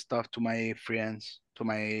my stuff to my friends, to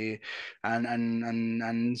my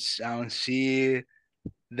and see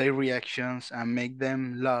their reactions and make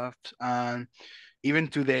them laugh. And even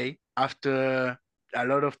today, after a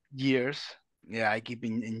lot of years, yeah, I keep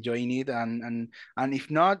enjoying it. And if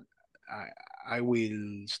not, I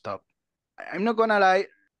will stop. I'm not gonna lie,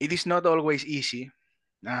 it is not always easy,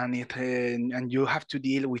 and you have to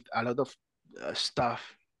deal with a lot of stuff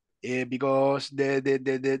because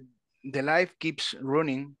the life keeps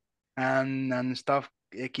running, and stuff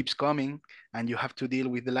keeps coming, and you have to deal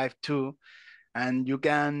with the life too, and you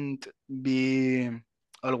can't be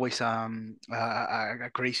always a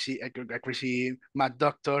crazy mad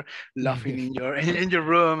doctor laughing in your in your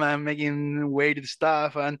room and making weird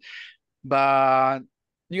stuff, but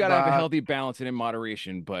You got to have a but healthy balance and in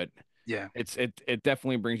moderation, but yeah, it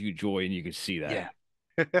definitely brings you joy and you can see that. yeah.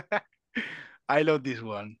 I love this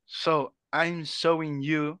one. So I'm showing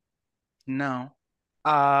you now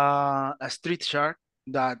a street shark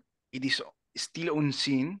that it is still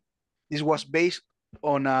unseen. This was based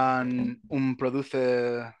on an produced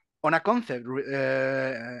on a concept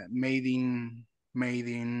made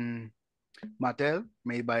in Mattel,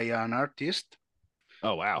 made by an artist.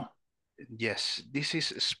 Oh wow. Yes, this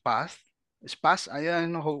is Spath. Spath, I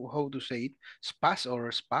don't know how to say it. Spath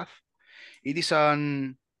or Spath. It is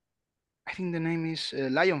I think the name is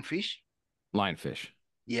lionfish. Lionfish.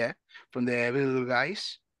 Yeah, from the VLAD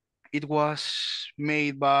guys. It was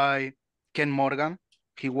made by Ken Morgan.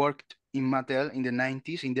 He worked in Mattel in the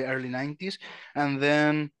 90s, in the early 90s, and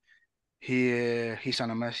then He's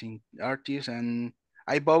an amazing artist, and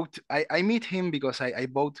I meet him because I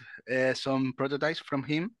bought some prototypes from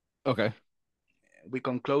him. Okay. We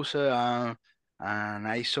come closer, and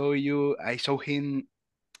I saw him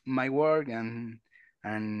my work, and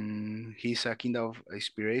he's a kind of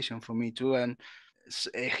inspiration for me too. And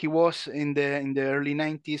he was in the early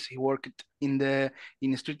 90s. He worked in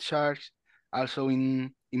Street Sharks, also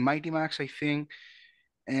in Mighty Max, I think,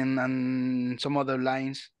 and some other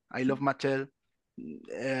lines. I love Mattel.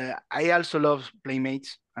 I also love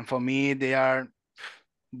Playmates, and for me they are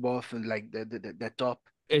both like the top.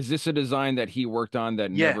 Is this a design that he worked on that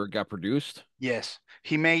Yeah, never got produced? yes.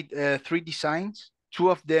 He made three designs. Two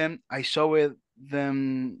of them I saw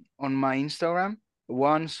them on my Instagram.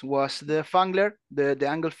 One was the Fangler, the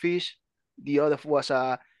anglefish. The other was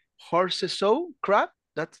a horse sow crab.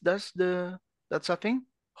 That's a thing.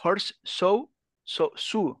 Horse sow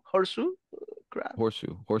horseshoe crab.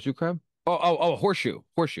 Horseshoe crab? Oh, Horseshoe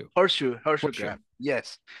horseshoe. crab.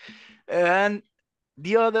 Yes. And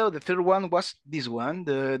the third one was this one,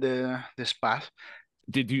 the spaz.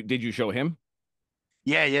 Did you show him?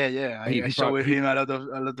 Yeah. He I he showed probably him a lot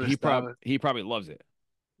of stuff. he probably loves it.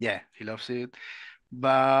 Yeah, he loves it.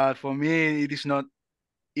 But for me, it is not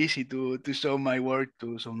easy to show my work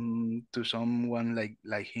to someone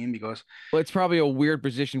like him because Well, it's probably a weird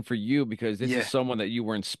position for you because this is yeah, someone that you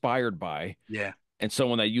were inspired by yeah. and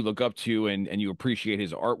someone that you look up to and you appreciate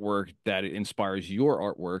his artwork that it inspires your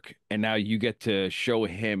artwork and now you get to show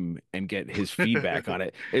him and get his feedback on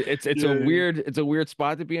it. Yeah. It's a weird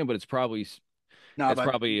spot to be in, but No, it's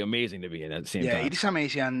but probably amazing to be in at the same yeah, time. it is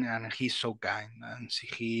amazing, and he's so kind, and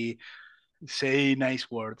he say nice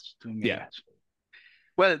words to me. Yeah.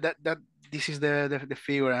 Well, that this is the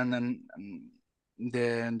figure, and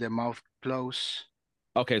the mouth close.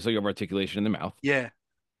 Okay, so you have articulation in the mouth. Yeah,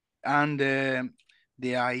 and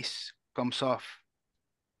the eyes comes off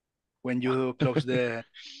when you close the.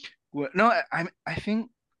 Well, no, I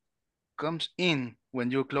think comes in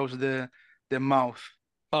when you close the mouth.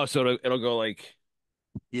 Oh, so it'll go like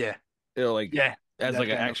Yeah, it'll like yeah, as that like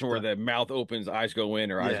an kind of action where stuff. the mouth opens, eyes go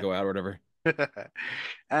in or eyes Yeah, go out or whatever.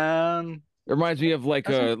 and It reminds me of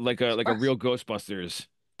that's it. like a Spas. real Ghostbusters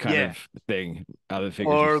kind Yeah, of thing. How the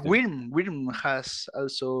figures or used to. Wyrm has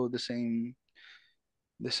also the same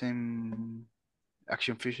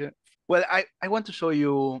action figure. Well, I want to show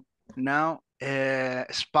you now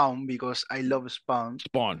Spawn because I love Spawn.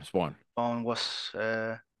 Spawn. Spawn was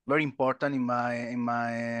very important in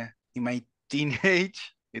my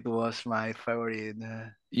teenage. It was my favorite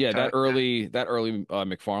Yeah, character. that early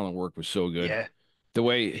McFarlane work was so good. Yeah, The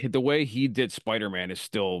way he did Spider-Man is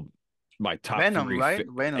still my top Venom, three. right?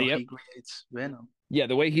 Venom. Yep. He creates Venom. Yeah,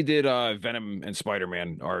 the way he did Venom and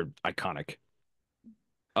Spider-Man are iconic.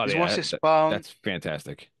 Oh This yeah, was Spawn, that's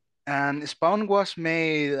fantastic. and Spawn was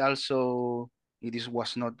made also. It is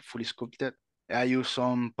was not fully sculpted. I used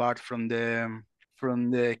some part from the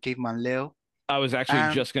caveman Leo, I was actually and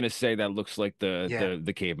just gonna say that looks like yeah,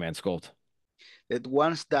 the caveman sculpt. the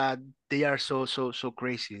ones that they are so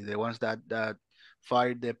crazy. The ones that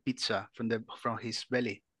fire the pizza from his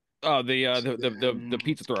belly. Oh, the Um,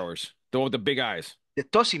 pizza throwers, the one with the big eyes. the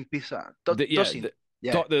tossing pizza, Yeah, tossing,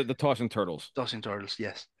 yeah, the tossing turtles. tossing turtles,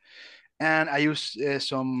 yes. And I use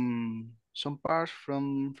some parts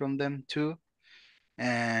from them too.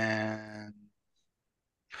 And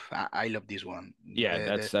I love this one. Yeah,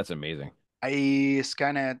 The that's amazing. I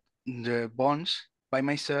scanned the bones by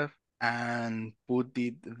myself and put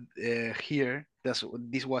it here. This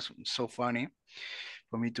was so funny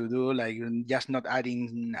for me to do, like just not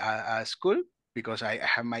adding a school because I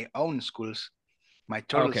have my own schools, my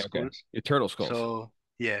turtle Okay. schools. Your turtle skulls. So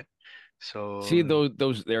yeah, See so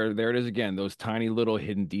those there it is again. Those tiny little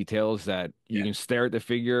hidden details that you yeah, can stare at the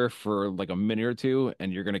figure for like a minute or two,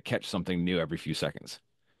 and you're gonna catch something new every few seconds.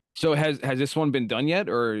 So has this one been done yet,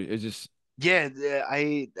 or is this yeah.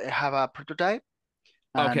 I have a prototype,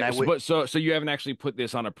 and okay? I So, will. but so you haven't actually put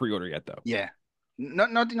this on a pre-order yet, though. Yeah, not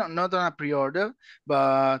on a pre-order,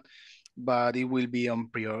 but it will be on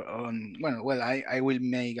on. Well, I will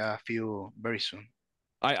make a few very soon.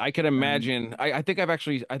 I can And imagine. I think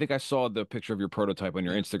I saw the picture of your prototype on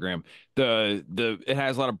your yeah, Instagram. The it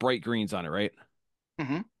has a lot of bright greens on it, right?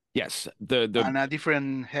 hmm Yes. and a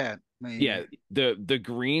different head maybe. Yeah, the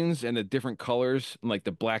greens and the different colors, like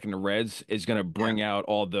the black and the reds, is gonna Yeah, bring out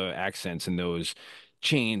all the accents and those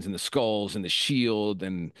chains and the skulls and the shield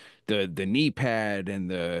and the knee pad and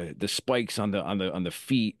the spikes on the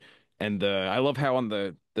feet and the I love how on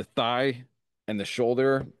the thigh and the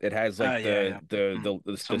shoulder it has like yeah. Mhm.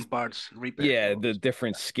 Some the parts ripped yeah or the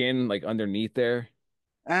different skin like underneath there.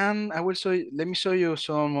 And I will show you, let me show you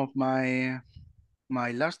some of my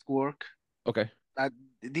last work. Okay. That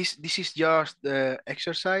this is just the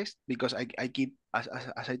exercise because I keep as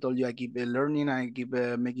I told you I keep learning, I keep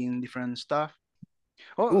making different stuff.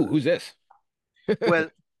 Oh Ooh, who's this? well,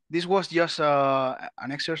 this was just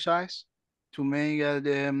an exercise to make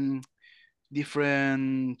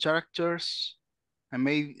different characters. I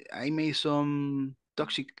made some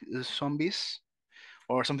toxic zombies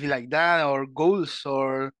or something like that, or ghouls,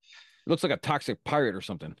 or Looks like a toxic pirate or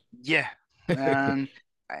something. yeah. And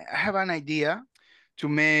I have an idea to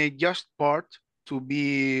make just part to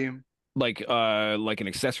be, Like an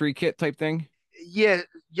accessory kit type thing. yeah,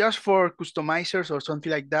 just for customizers or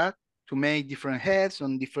something like that, to make different heads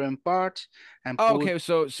on different parts and Oh, put, okay.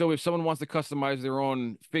 So if someone wants to customize their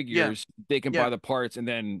own yeah, figures, they can buy yeah, the parts and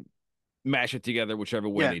then mash it together whichever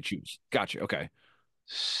way yeah. they choose. Gotcha. Okay.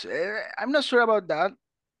 I'm not sure about that.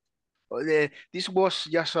 This was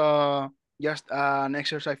just an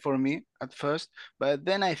exercise for me at first, but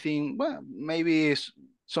then I think, well, maybe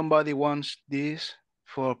somebody wants this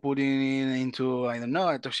for putting it into, I don't know,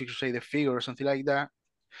 a Toxic Crusader figure or something like that.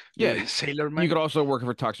 Yeah. Sailor You Man. could also work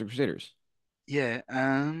for Toxic Crusaders. Yeah,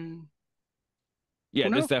 and Yeah, who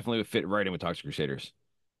this knows? definitely would fit right in with Toxic Crusaders.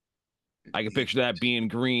 I can picture that being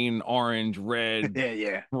green, orange, red, Yeah,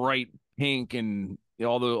 yeah. bright pink, and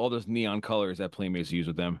all those neon colors that Playmates use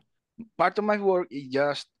with them. Part of my work is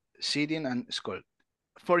just sitting and sculpt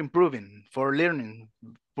for improving, for learning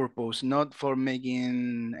purpose, not for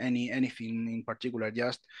making anything in particular,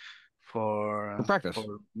 just For for practice.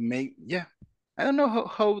 make, yeah. I don't know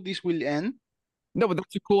how this will end. No, but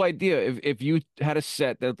that's a cool idea. If you had a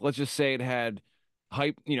set that, let's just say it had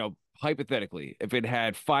hypothetically, if it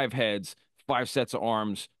had five heads, five sets of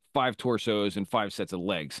arms, five torsos, and five sets of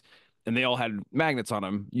legs, and they all had magnets on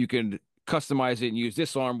them, you could customize it and use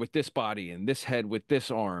this arm with this body and this head with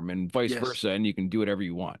this arm and vice Yes, versa, and you can do whatever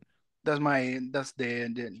you want. that's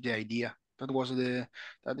the idea.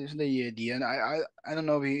 That is the idea, and I don't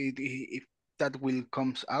know if that will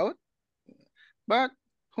comes out, but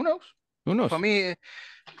who knows? Who For knows? me,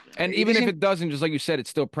 And it even if isn't. it doesn't, just like you said, it's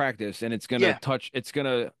still practice and Yeah, it's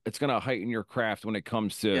gonna heighten your craft when it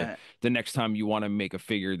comes to yeah, the next time you want to make a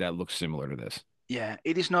figure that looks similar to this. yeah.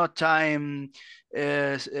 It is not time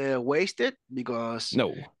wasted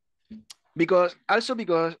No. because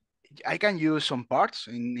I can use some parts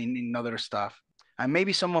in other stuff, and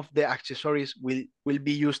maybe some of the accessories will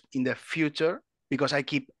be used in the future because I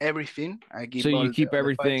keep everything. I So keep you keep all the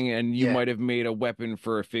parts. everything and you Yeah, might have made a weapon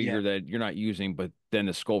for a yeah, figure that you're not using, but then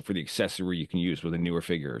the sculpt for the accessory you can use with a newer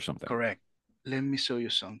figure or something. correct. Let me show you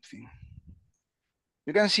something.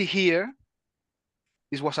 You can see here.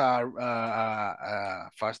 This was a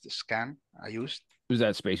fast scan I used. Was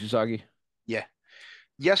that Space Usagi? Yeah,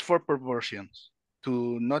 just for proportions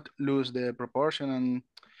to not lose the proportion and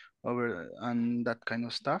over and that kind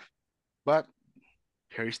of stuff. But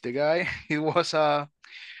here is the guy. He was a,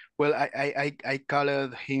 well, I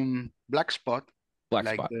called him Black Spot, Black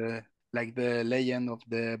like spot. the legend of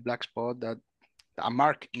the black spot, that a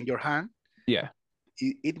mark in your hand. Yeah.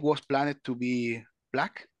 It was planned to be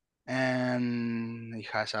black, and it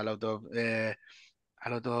has a lot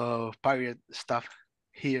of pirate stuff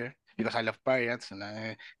here because I love pirates and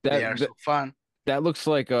they That are that, so fun. that looks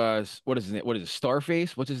like what is it? What is it?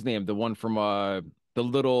 Starface? What's his name? The one from the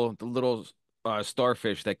little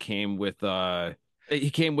starfish that came with he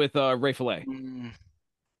came with Ray Fillet. Mm,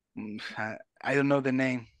 I don't know the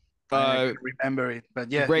name. I Uh can't remember it,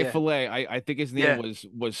 but yeah, Ray yeah, Fillet, I think his name yeah, was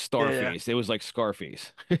yeah, yeah. Starface. It was like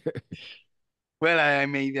Scarface. Well, I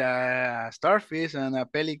made a starfish and a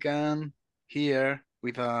pelican here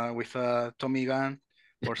with a Tommy gun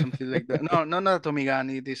or something like that. No, no, not a Tommy gun.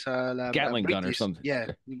 It is a Gatling gun or British. something. Yeah,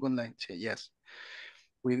 gun line. Yes,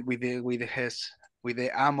 with the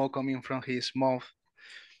ammo coming from his mouth.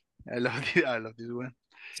 I love I love this one.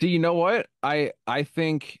 See, you know what? I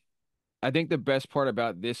think the best part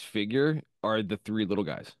about this figure are the three little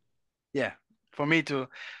guys. Yeah, for me too.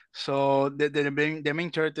 So the main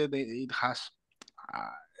character, it has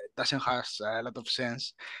it doesn't has a lot of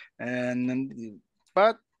sense, and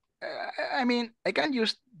but I mean I can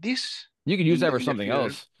use this You could use that for in the something future.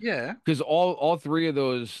 else. Yeah, Because all three of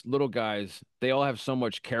those little guys, they all have so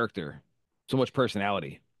much character, so much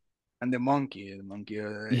personality. and the monkey.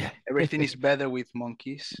 Yeah. Everything is better with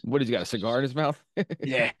monkeys. What has he got? A cigar in his mouth?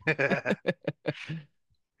 Yeah,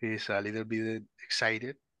 he's a little bit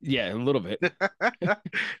excited, Yeah, a little bit.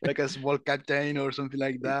 like a small captain or something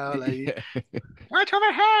like that. Like, Yeah. watch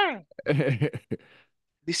over here.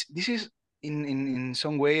 This is in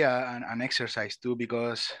some way an exercise too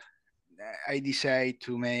because I decide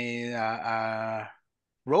to make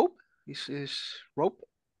Rope is rope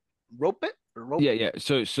rope it rope. Yeah, yeah.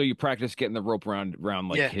 So you practice getting the rope around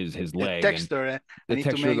like Yeah, his the leg and texture. I the need to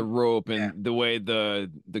texture of make. the rope Yeah, and the way the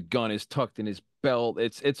gun is tucked in his belt.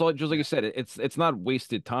 It's all just like you yeah, said. It's not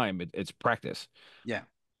wasted time. It's practice. yeah.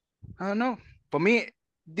 I don't know. For me,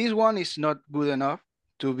 this one is not good enough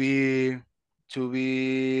to be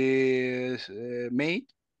made,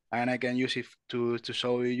 and I can use it to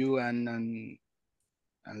show you and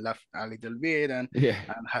laugh a little bit Yeah.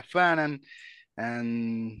 and have fun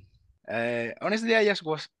and honestly, I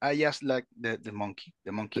just like the monkey.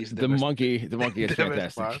 The monkey is the best The monkey is the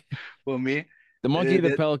best part fantastic. for me. The monkey, the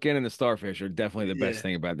That pelican, and the starfish are definitely the best yeah.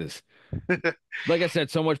 thing about this. Like I said,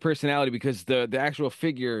 so much personality because the actual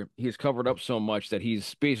figure he's covered up so much that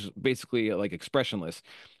he's basically like expressionless.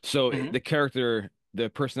 So Mhm. the character, the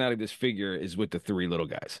personality of this figure is with the three little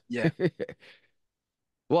guys. Yeah.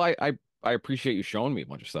 Well, I appreciate you showing me a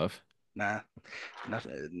bunch of stuff. Nah.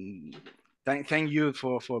 Nothing. Thank you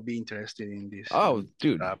for being interested in Oh, this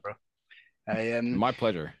dude, stuff, bro. I my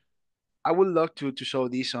pleasure. I would love to show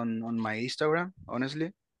this on my Instagram,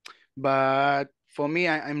 honestly. But for me,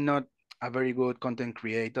 I'm not a very good content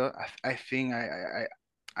creator. I think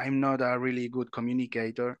I'm not a really good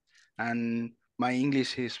communicator, and my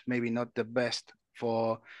English is maybe not the best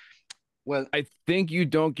for. Well, I think you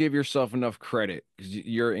don't give yourself enough credit because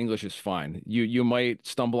your English is fine. You might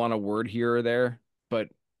stumble on a word here or there, but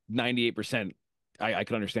 98% I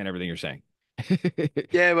can understand everything you're saying.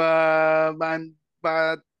 yeah,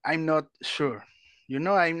 but I'm not sure. You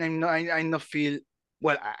know, I'm not feel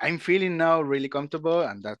well. I'm feeling now really comfortable,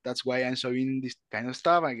 and that's why I'm showing this kind of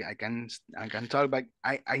stuff. I can talk, but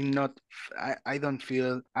I'm not. I don't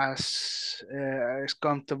feel as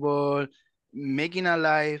comfortable making a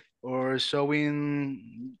live or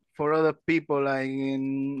showing for other people like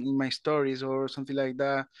in my stories or something like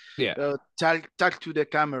that. Yeah, Talk to the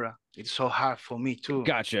camera. It's so hard for me too.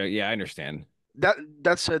 gotcha. Yeah, I understand.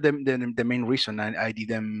 That's the main reason I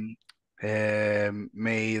didn't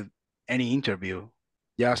made any interview.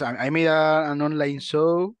 Yes, I made an online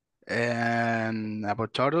show and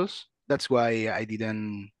about turtles. That's why I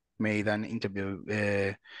didn't made an interview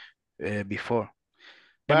before.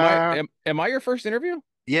 But Am I your first interview?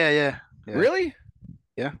 yeah, yeah, yeah, Really?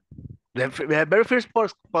 yeah. The very first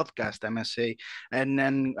podcast, I must say, and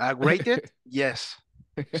then rated, yes.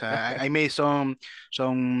 So I made some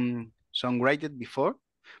rated before,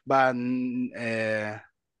 but uh,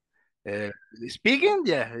 speaking,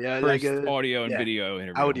 yeah, yeah, like First audio and yeah, video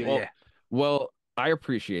interview. audio, yeah. Well, I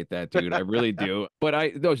appreciate that, dude. I really do.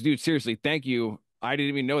 But those dude, seriously, thank you. I didn't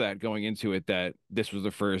even know that going into it that this was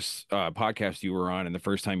the first podcast you were on and the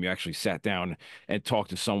first time you actually sat down and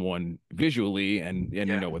talked to someone visually and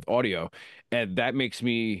Yeah, with audio. And that makes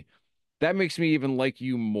me even like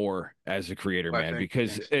you more as a creator, man, perfect.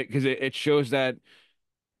 because Thanks. it shows that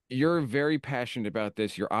you're very passionate about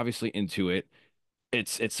this. You're obviously into it.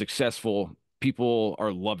 It's successful. People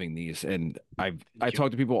are loving these, and I Thank you.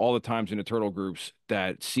 talk to people all the times in the turtle groups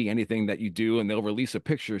that see anything that you do, and they'll release a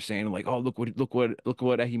picture saying like, "Oh, look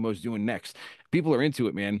what Ehimo's doing next." People are into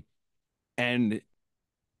it, man, and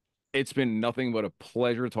it's been nothing but a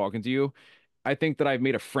pleasure talking to you. I think that I've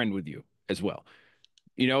made a friend with you as well.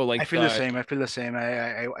 You know, I like feel the same. I feel the same.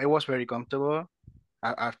 I was very comfortable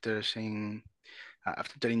after saying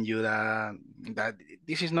after telling you that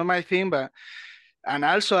this is not my thing, but and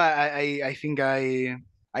also I think I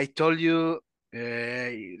told you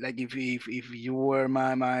like if you were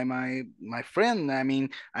my friend, I mean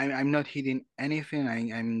I'm not hiding anything.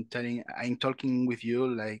 I'm talking with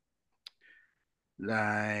you like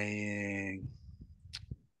the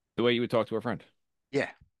way you would talk to a friend. yeah.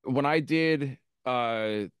 When I did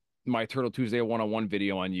uh my Turtle Tuesday one-on-one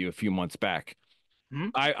video on you a few months back,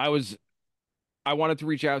 Mhm. I was I wanted to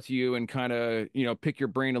reach out to you and kind of, pick your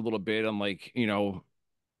brain a little bit on like,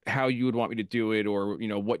 how you would want me to do it or,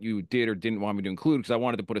 what you did or didn't want me to include because I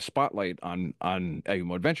wanted to put a spotlight on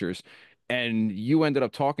Ehimo Adventures. And you ended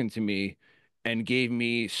up talking to me and gave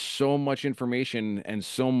me so much information and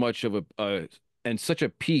so much of and such a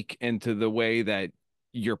peek into the way that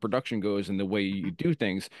your production goes and the way you do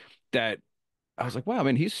things that I was like, wow,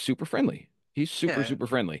 man, he's super friendly. He's super, Yeah, super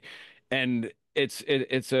friendly. And it's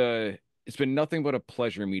been nothing but a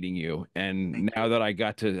pleasure meeting you. thank And now you. that I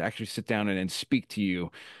got to actually sit down and speak to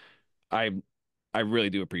you, I I really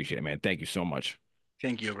do appreciate it, man. Thank you so much.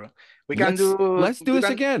 Thank you, bro. We can Let's do we this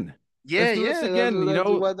can again. yeah, Let's do this yeah, again. that's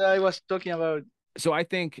what I was talking about. So I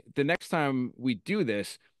think the next time we do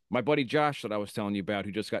this, my buddy Josh that I was telling you about,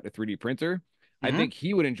 who just got the 3D printer, I Hmm. think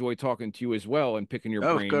he would enjoy talking to you as well and picking your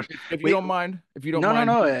Oh, of brain. course. If you We don't mind, if you don't no, no, mind,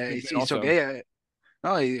 he no. can jump in It's also. okay.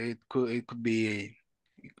 No, it could be.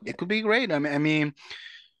 it could be great. I mean,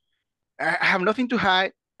 I have nothing to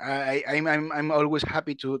hide. I'm always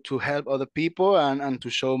happy to help other people and to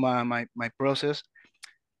show my process.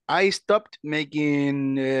 I stopped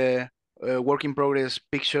making work in progress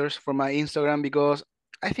pictures for my Instagram because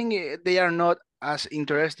I think they are not as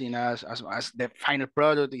interesting as the final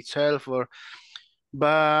product itself. Or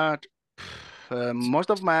but most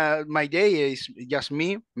of my day is just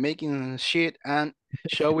me making shit and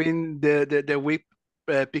showing the whip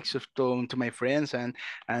pictures to my friends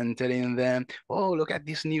and telling them, oh, look at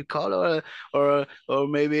this new color, or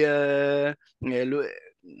maybe yeah,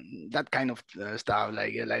 that kind of stuff,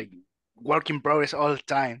 like work in progress all the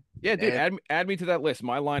time. Yeah, dude, uh, add me to that list.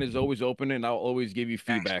 My line is always open and I'll always give you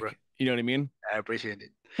Thanks, bro. feedback. You know what I mean? I appreciate it.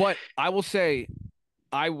 But I will say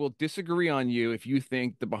I will disagree on you if you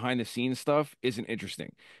think the behind the scenes stuff isn't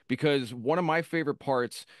interesting. Because one of my favorite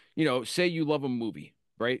parts, say you love a movie,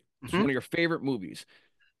 right? It's Hmm. one of your favorite movies.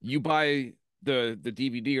 You buy the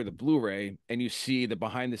DVD or the Blu-ray and you see the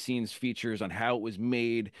behind the scenes features on how it was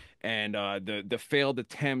made and the failed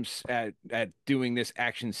attempts at doing this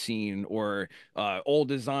action scene or old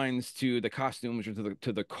designs to the costumes or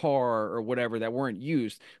to the car or whatever that weren't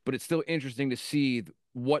used, but it's still interesting to see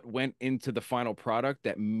what went into the final product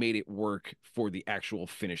that made it work for the actual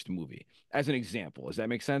finished movie. As an example, does that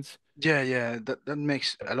make sense? Yeah, yeah, that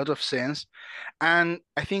makes a lot of sense. And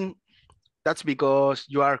I think that's because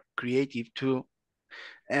you are creative too.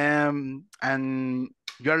 And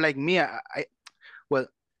you're like me. Well,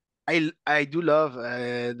 I do love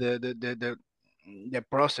the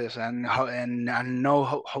process and how and know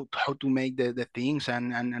how to make the things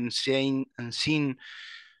and seeing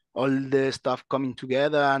all the stuff coming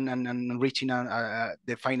together and reaching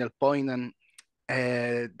the final point. And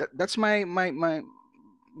that's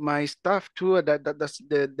my stuff too. That's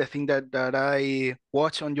the thing that I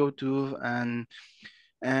watch on YouTube and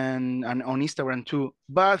on Instagram too.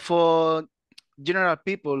 But for general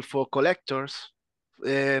people, for collectors,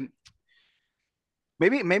 uh,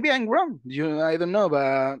 maybe I'm wrong. I don't know,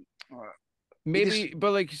 but it is. Maybe,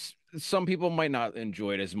 but like some people might not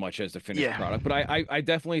enjoy it as much as the finished Yeah, product. But I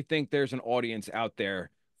definitely think there's an audience out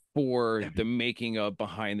there for yeah, the making of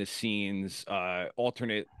behind the scenes,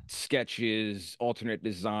 alternate sketches, alternate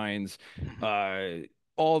designs, mhm. uh,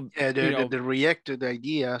 all, Yeah. you The know, the reacted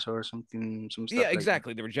ideas or something, some yeah, stuff like that.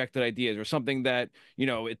 exactly. The rejected ideas or something that,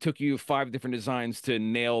 it took you five different designs to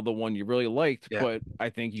nail the one you really liked, Yeah. but I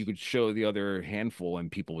think you could show the other handful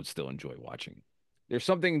and people would still enjoy watching. There's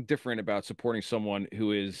something different about supporting someone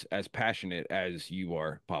who is as passionate as you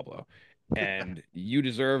are, Pablo. And you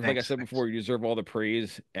deserve, like I Thanks, said thanks. before, you deserve all the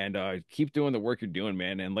praise and keep doing the work you're doing,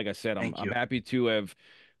 man. And like I said, I'm Thank I'm you. happy to have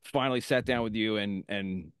finally sat down with you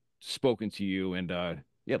and spoken to you. And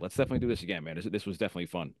yeah, let's definitely do this again, man. This was definitely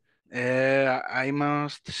fun. I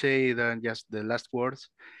must say that just the last words.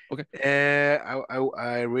 Okay.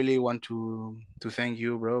 I really want to thank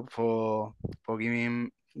you, bro, for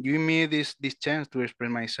giving me this chance to express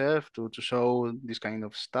myself, to show this kind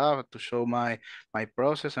of stuff, to show my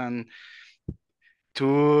process, and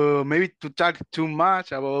to maybe to talk too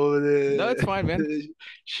much about No, it's fine, man. the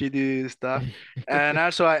shitty stuff. And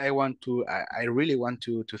also I really want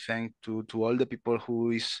to thank to all the people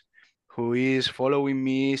who is following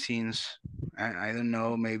me since I don't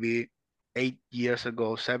know, maybe 8 years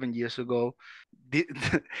ago, 7 years ago. Thi-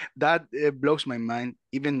 that blows my mind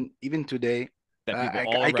even today. That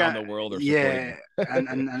people all I around can, the world are supporting yeah. you.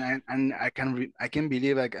 And I can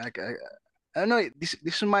believe I don't know, this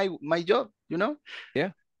is my job, you know. Yeah.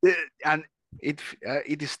 Uh, and it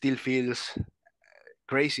still feels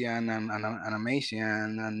crazy and amazing,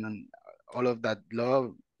 and all of that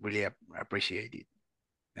love, really appreciate it.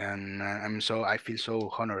 And I feel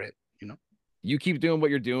so honored, you know. You keep doing what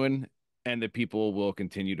you're doing, and the people will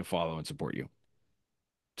continue to follow and support you.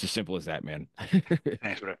 It's as simple as that, man.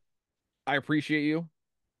 Thanks, bro. I appreciate you.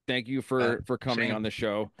 Thank you for coming on Same. the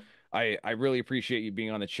show. I really appreciate you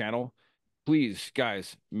being on the channel. Please,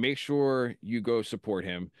 guys, make sure you go support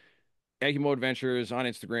him. Ehimo Adventures on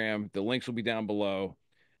Instagram. The links will be down below.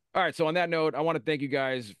 All right, so on that note, I want to thank you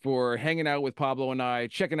guys for hanging out with Pablo and I,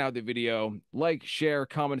 checking out the video. Like, share,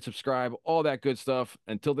 comment, subscribe, all that good stuff.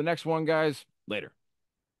 Until the next one, guys, later.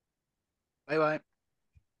 Bye bye.